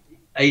 70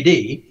 AD,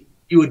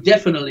 you were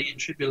definitely in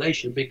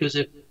tribulation, because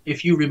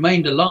if you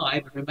remained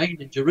alive and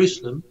remained in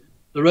Jerusalem,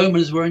 the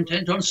Romans were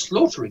intent on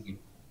slaughtering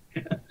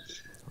you.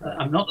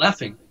 I'm not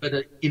laughing, but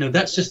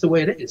that's just the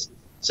way it is.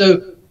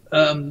 So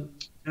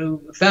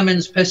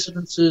famines,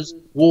 pestilences,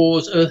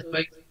 wars,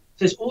 earthquakes,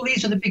 says all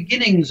these are the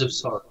beginnings of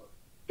sorrow,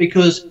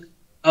 because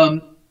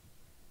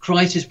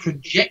Christ is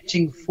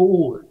projecting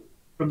forward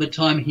from the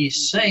time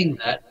he's saying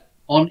that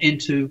on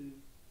into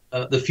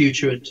the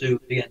future and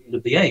to the end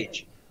of the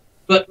age.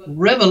 But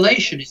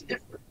Revelation is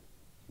different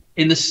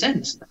in the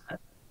sense that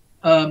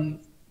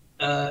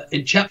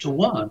in chapter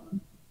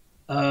 1,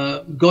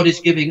 God is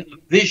giving a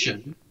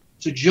vision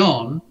to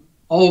John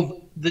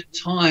of the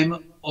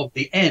time of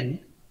the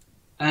end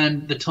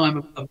and the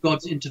time of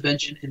God's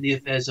intervention in the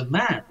affairs of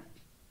man.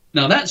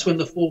 Now that's when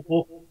the 4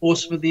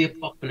 horsemen of the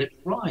apocalypse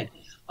ride.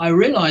 I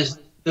realize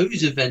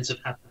those events have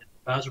happened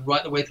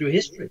right the way through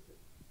history.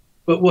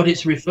 But what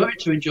it's referring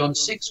to in John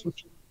 6,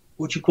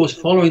 which of course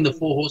following the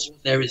 4 horsemen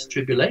there is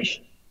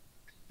tribulation.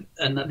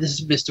 And this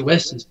is Mr.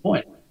 Weston's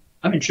point.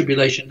 I'm in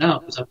tribulation now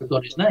because I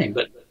forgot his name,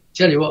 but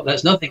tell you what,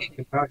 that's nothing in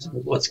comparison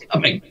with what's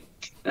coming.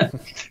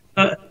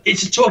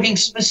 It's talking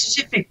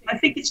I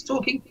think it's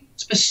talking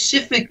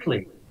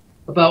specifically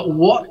about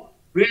what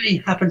really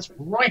happens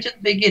right at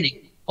the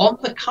beginning, on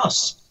the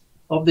cusp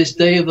of this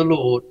day of the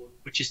Lord,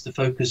 which is the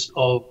focus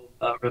of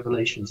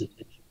Revelation's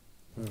attention.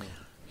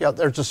 Yeah,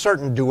 there's a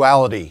certain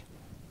duality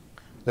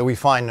that we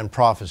find in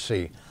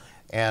prophecy.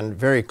 And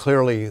very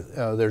clearly,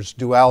 there's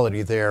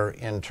duality there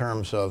in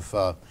terms of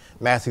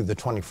Matthew, the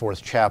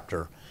 24th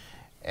chapter.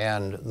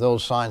 And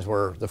those signs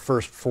were the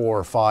first 4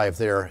 or 5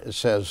 there. It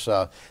says,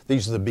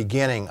 these are the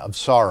beginning of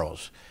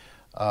sorrows.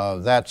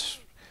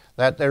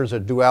 There's a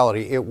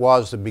duality. It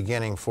was the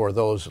beginning for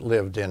those who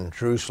lived in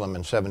Jerusalem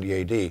in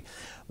 70 AD.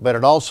 But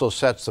it also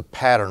sets the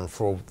pattern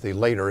for the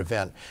later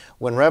event.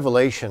 When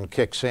Revelation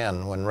kicks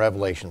in, when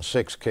Revelation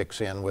 6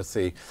 kicks in with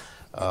the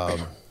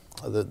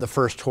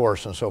first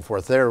horse and so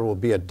forth, there will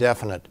be a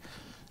definite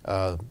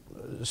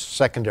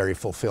secondary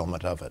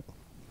fulfillment of it.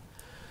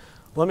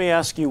 Let me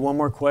ask you one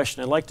more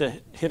question. I'd like to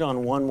hit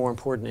on one more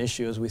important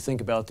issue as we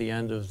think about the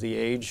end of the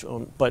age,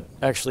 but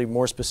actually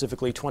more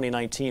specifically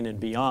 2019 and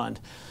beyond.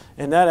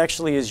 And that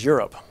actually is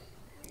Europe.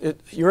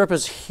 Europe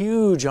is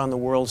huge on the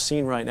world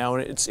scene right now,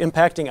 and it's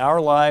impacting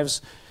our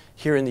lives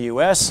here in the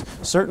U.S.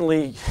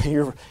 Certainly,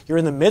 you're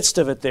in the midst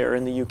of it there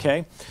in the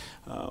U.K.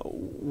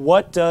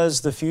 What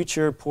does the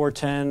future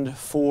portend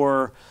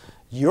for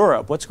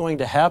Europe? What's going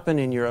to happen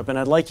in Europe? And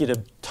I'd like you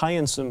to tie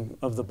in some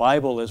of the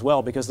Bible as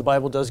well, because the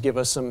Bible does give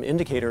us some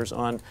indicators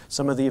on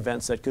some of the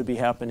events that could be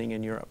happening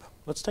in Europe.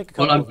 Let's take a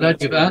couple of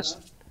minutes.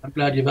 I'm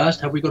glad you've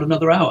asked. Have we got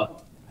another hour?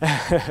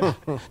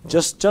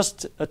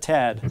 just a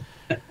tad.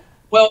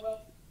 Well,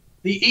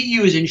 the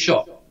EU is in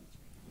shock,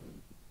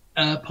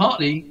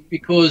 partly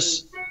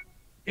because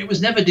it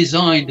was never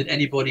designed that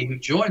anybody who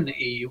joined the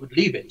EU would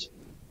leave it.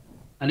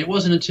 And it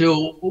wasn't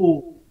until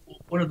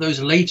one of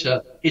those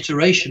later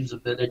iterations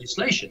of the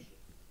legislation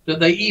that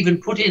they even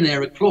put in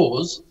there a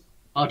clause,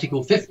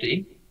 Article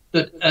 50,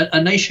 that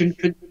a nation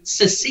could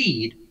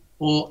secede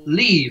or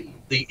leave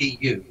the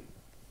EU.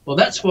 Well,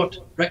 that's what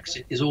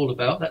Brexit is all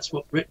about. That's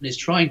what Britain is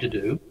trying to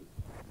do.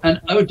 And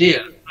oh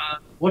dear,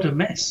 what a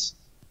mess.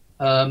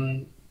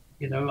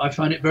 You know, I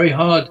find it very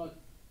hard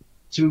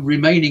to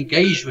remain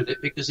engaged with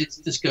it because it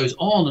just goes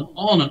on and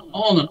on and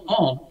on and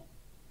on.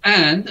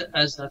 And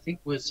as I think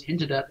was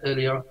hinted at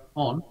earlier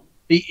on,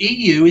 the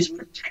EU is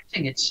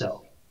protecting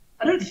itself.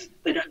 I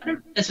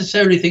don't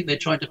necessarily think they're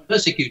trying to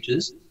persecute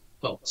us.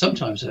 Well,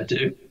 sometimes I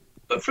do.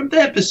 But from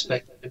their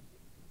perspective,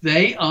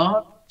 they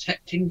are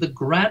protecting the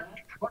grand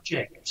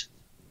project.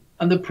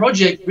 And the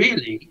project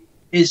really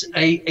is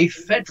a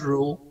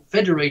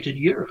federated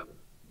Europe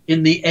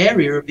in the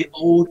area of the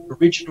old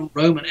original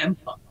Roman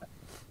Empire.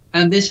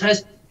 And this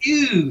has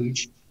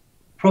huge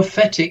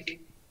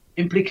prophetic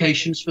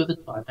implications for the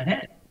time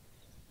ahead.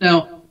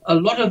 Now, a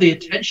lot of the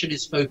attention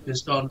is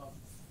focused on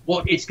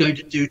what it's going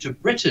to do to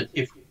Britain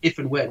if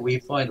and when we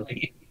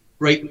finally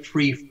break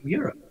free from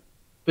Europe.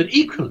 But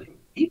equally,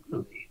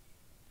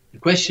 the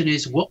question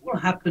is what will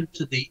happen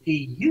to the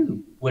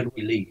EU when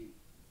we leave?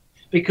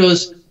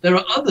 Because there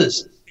are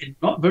others in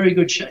not very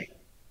good shape.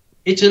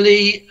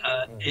 Italy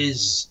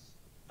is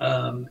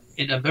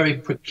in a very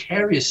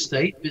precarious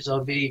state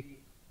vis-a-vis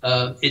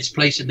its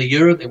place in the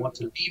euro. They want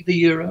to leave the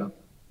euro.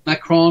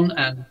 Macron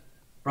and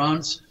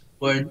France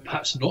were in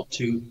perhaps not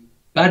too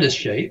bad a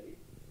shape.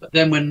 But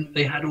then when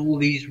they had all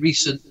these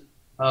recent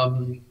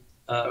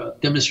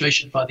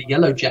demonstrations by the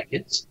Yellow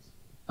Jackets,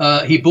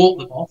 he bought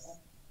them off.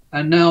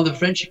 And now the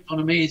French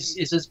economy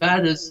is as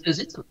bad as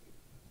Italy.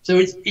 So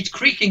it's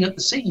creaking at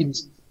the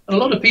seams. And a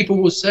lot of people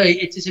will say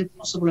it is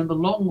impossible in the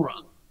long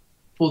run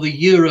for the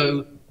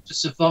euro to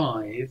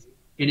survive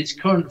in its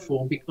current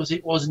form because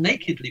it was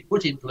nakedly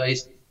put in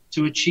place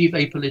to achieve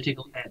a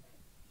political end.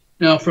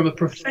 Now, from a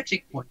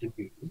prophetic point of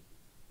view,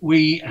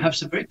 we have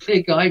some very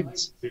clear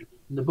guidance in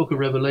the book of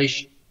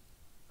Revelation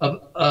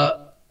of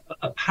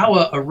a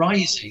power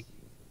arising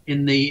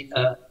in the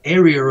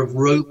area of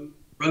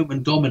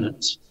Roman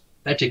dominance,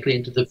 prophetically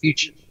into the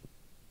future,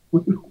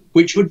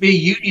 which would be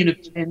a union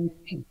of 10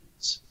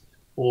 kings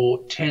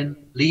or 10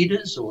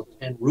 leaders or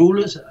 10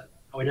 rulers,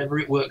 however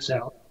it works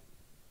out.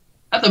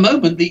 At the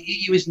moment, the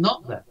EU is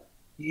not that.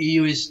 The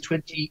EU is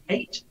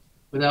 28.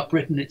 Without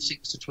Britain, it's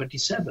 6 to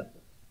 27.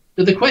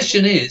 So the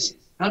question is,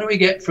 how do we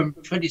get from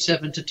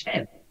 27 to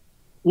 10?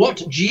 What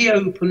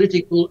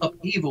geopolitical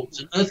upheavals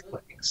and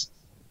earthquakes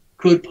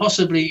could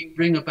possibly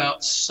bring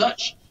about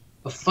such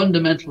a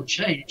fundamental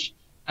change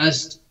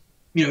as,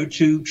 you know,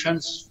 to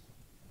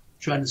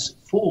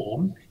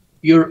transform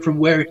Europe from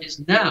where it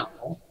is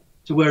now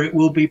to where it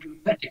will be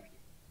prophetic?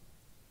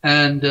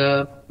 And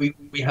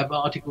we have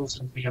articles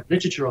and we have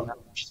literature on that,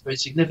 which is very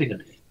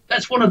significant.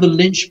 That's one of the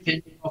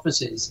linchpin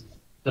prophecies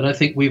that I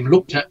think we've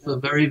looked at for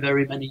very,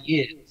 very many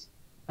years.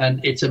 And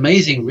it's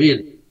amazing,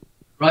 really.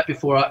 Right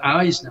before our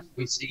eyes now,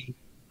 we see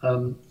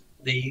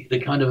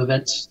the kind of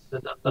events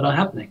that are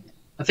happening.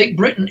 I think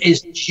Britain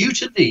is due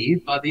to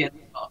leave by the end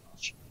of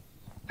March.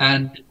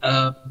 And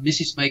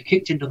Mrs. May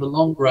kicked into the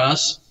long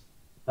grass,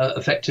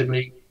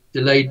 effectively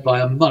delayed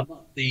by a month,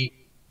 the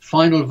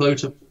final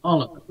vote of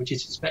Parliament, which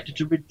is expected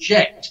to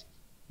reject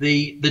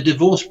the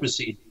divorce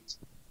proceedings,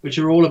 which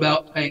are all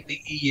about paying the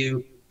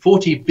EU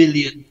 £40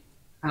 billion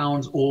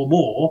or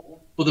more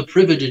for the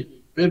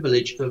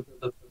privilege of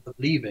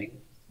leaving.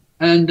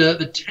 And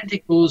the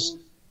tentacles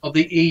of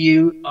the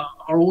EU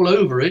are all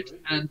over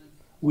it, and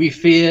we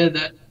fear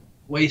that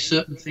the way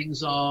certain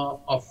things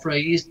are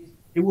phrased,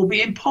 it will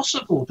be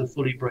impossible to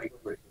fully break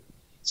free.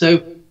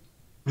 So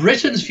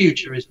Britain's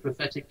future is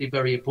prophetically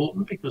very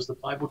important because the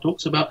Bible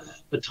talks about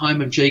the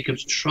time of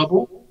Jacob's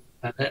trouble.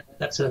 And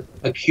that's a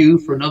cue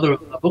for another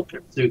book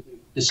to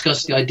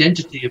discuss the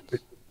identity of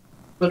Britain.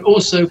 But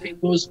also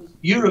because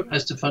Europe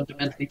has to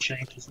fundamentally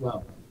change as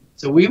well.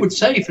 So we would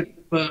say,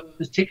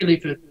 particularly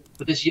for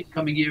this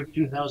coming year of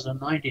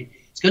 2019,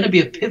 it's going to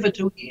be a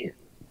pivotal year.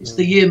 It's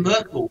the year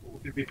Merkel will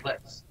be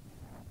replaced.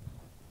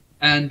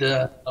 And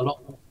a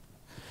lot more.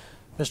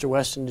 Mr.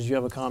 Weston, did you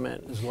have a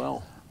comment as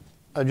well?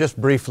 Just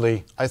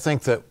briefly, I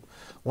think that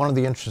one of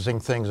the interesting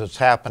things that's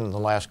happened in the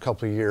last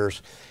couple of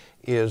years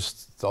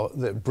is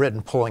the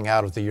Britain pulling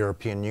out of the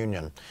European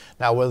Union.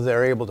 Now, whether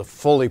they're able to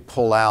fully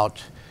pull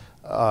out,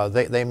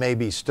 they may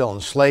be still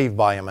enslaved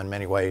by them in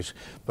many ways,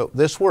 but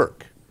this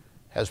work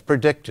has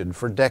predicted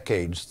for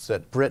decades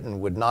that Britain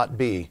would not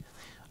be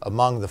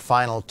among the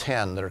final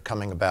 10 that are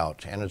coming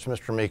about. And as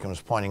Mr. Meekin was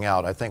pointing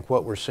out, I think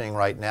what we're seeing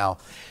right now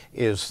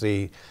is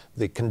the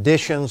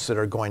conditions that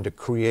are going to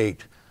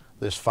create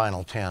this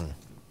final 10.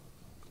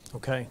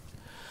 Okay.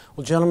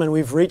 Well, gentlemen,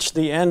 we've reached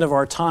the end of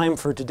our time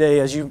for today.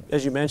 As you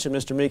mentioned,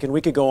 Mr. Meekin,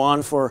 we could go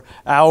on for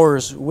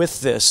hours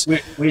with this.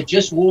 We're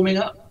just warming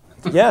up.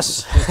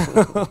 Yes.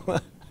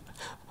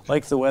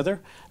 Like the weather?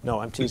 No,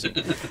 I'm teasing.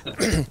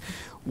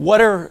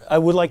 I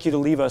would like you to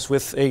leave us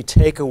with a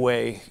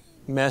takeaway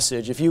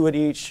message. If you would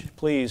each,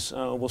 please,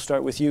 we'll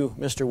start with you,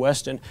 Mr.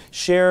 Weston,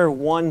 share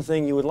one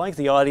thing you would like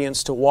the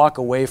audience to walk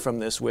away from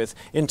this with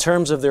in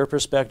terms of their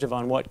perspective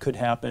on what could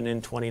happen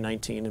in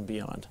 2019 and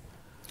beyond.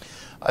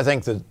 I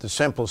think that the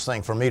simplest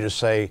thing for me to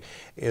say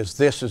is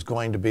this is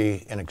going to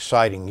be an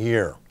exciting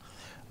year.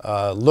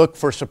 Look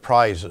for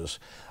surprises.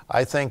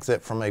 I think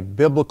that from a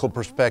biblical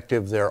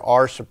perspective, there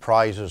are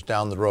surprises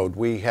down the road.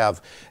 We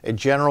have a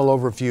general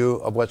overview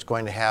of what's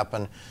going to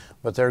happen,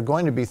 but there are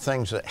going to be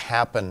things that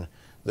happen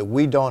that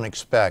we don't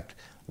expect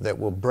that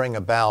will bring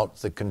about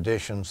the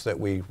conditions that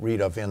we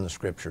read of in the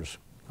Scriptures.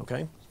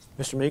 Okay.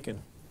 Mr. Meekin.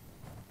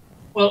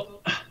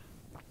 Well,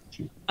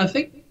 I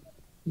think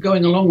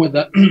going along with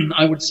that,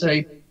 I would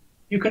say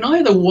you can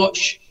either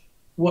watch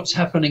what's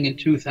happening in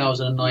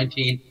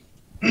 2019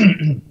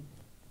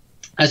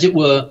 as it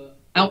were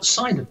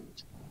outside of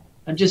it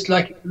and just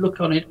like look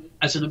on it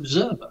as an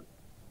observer.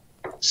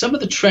 Some of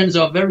the trends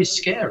are very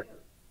scary.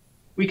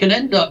 We can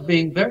end up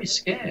being very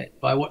scared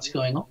by what's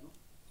going on.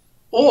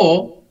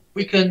 Or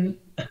we can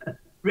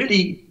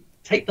really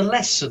take the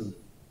lesson.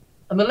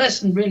 And the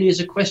lesson really is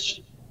a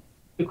question.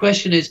 The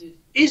question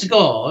is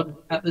God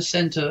at the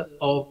center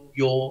of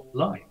your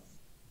life?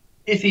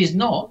 If he's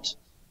not,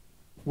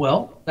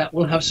 well, that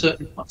will have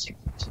certain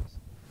consequences.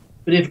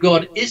 But if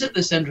God is at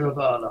the center of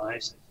our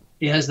lives,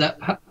 he has that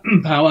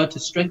power to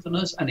strengthen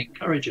us and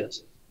encourage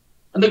us.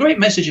 And the great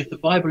message of the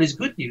Bible is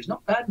good news,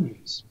 not bad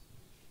news.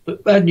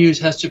 But bad news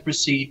has to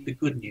precede the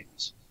good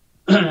news.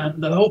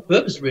 The whole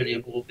purpose really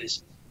of all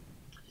this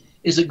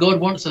is that God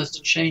wants us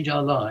to change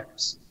our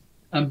lives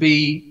and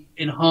be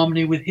in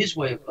harmony with his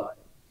way of life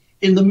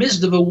in the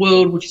midst of a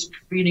world which is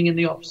careening in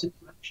the opposite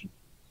direction.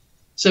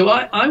 So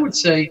I would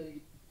say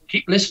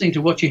keep listening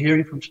to what you're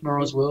hearing from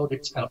Tomorrow's World.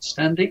 It's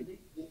outstanding.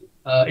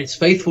 It's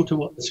faithful to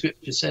what the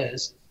Scripture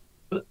says.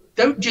 But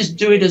don't just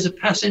do it as a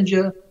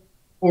passenger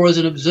or as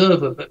an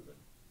observer, but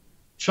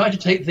try to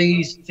take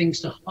these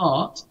things to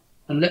heart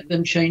and let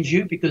them change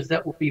you, because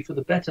that will be for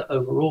the better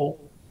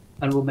overall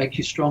and will make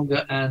you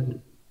stronger,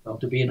 and well,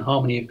 to be in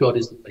harmony with God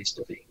is the place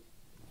to be.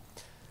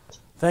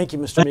 Thank you,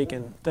 Mr.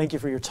 Meekin. Thank you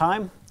for your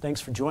time. Thanks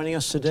for joining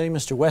us today,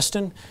 Mr.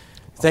 Weston.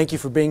 Thank you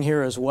for being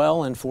here as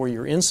well and for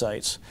your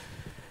insights.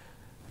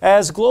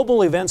 As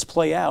global events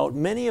play out,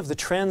 many of the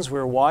trends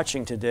we're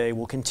watching today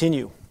will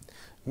continue.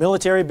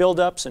 Military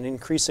buildups, an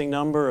increasing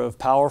number of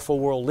powerful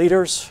world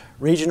leaders,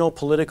 regional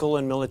political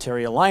and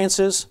military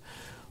alliances,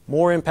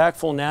 more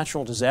impactful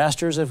natural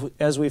disasters,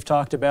 as we've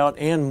talked about,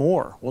 and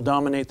more will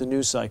dominate the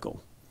news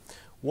cycle.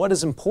 What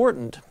is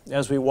important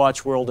as we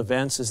watch world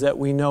events is that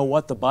we know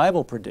what the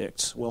Bible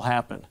predicts will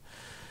happen.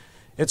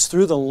 It's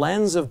through the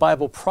lens of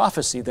Bible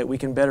prophecy that we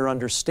can better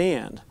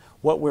understand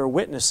what we're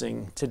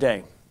witnessing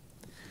today.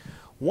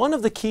 One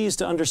of the keys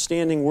to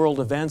understanding world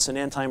events and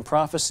end-time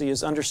prophecy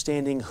is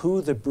understanding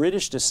who the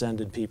British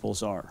descended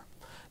peoples are.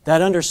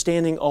 That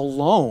understanding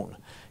alone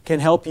can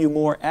help you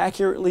more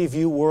accurately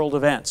view world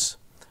events.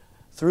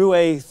 Through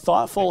a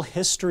thoughtful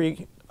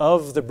history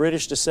of the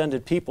British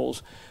descended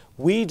peoples,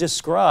 we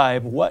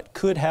describe what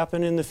could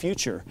happen in the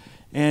future,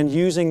 and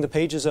using the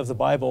pages of the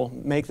Bible,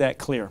 make that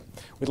clear.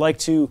 We'd like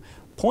to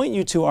point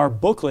you to our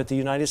booklet, The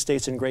United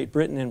States and Great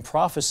Britain in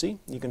Prophecy.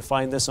 You can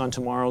find this on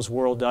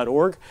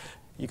tomorrowsworld.org.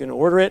 You can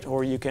order it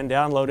or you can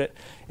download it,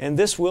 and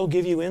this will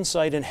give you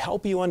insight and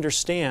help you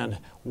understand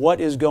what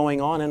is going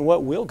on and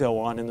what will go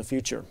on in the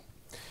future.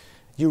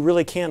 You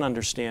really can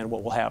understand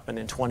what will happen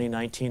in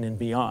 2019 and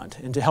beyond.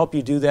 And to help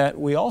you do that,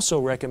 we also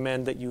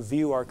recommend that you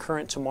view our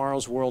current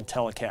Tomorrow's World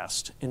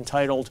telecast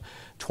entitled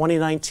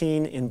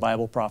 2019 in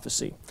Bible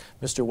Prophecy.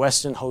 Mr.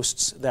 Weston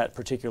hosts that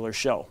particular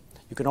show.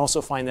 You can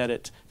also find that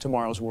at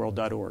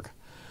tomorrowsworld.org.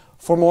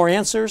 For more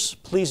answers,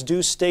 please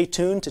do stay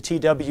tuned to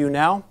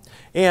TWNow.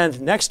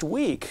 And next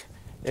week,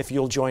 if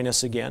you'll join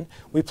us again,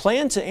 we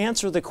plan to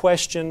answer the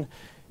question,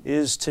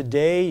 is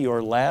today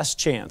your last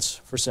chance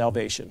for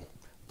salvation?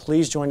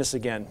 Please join us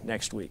again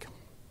next week.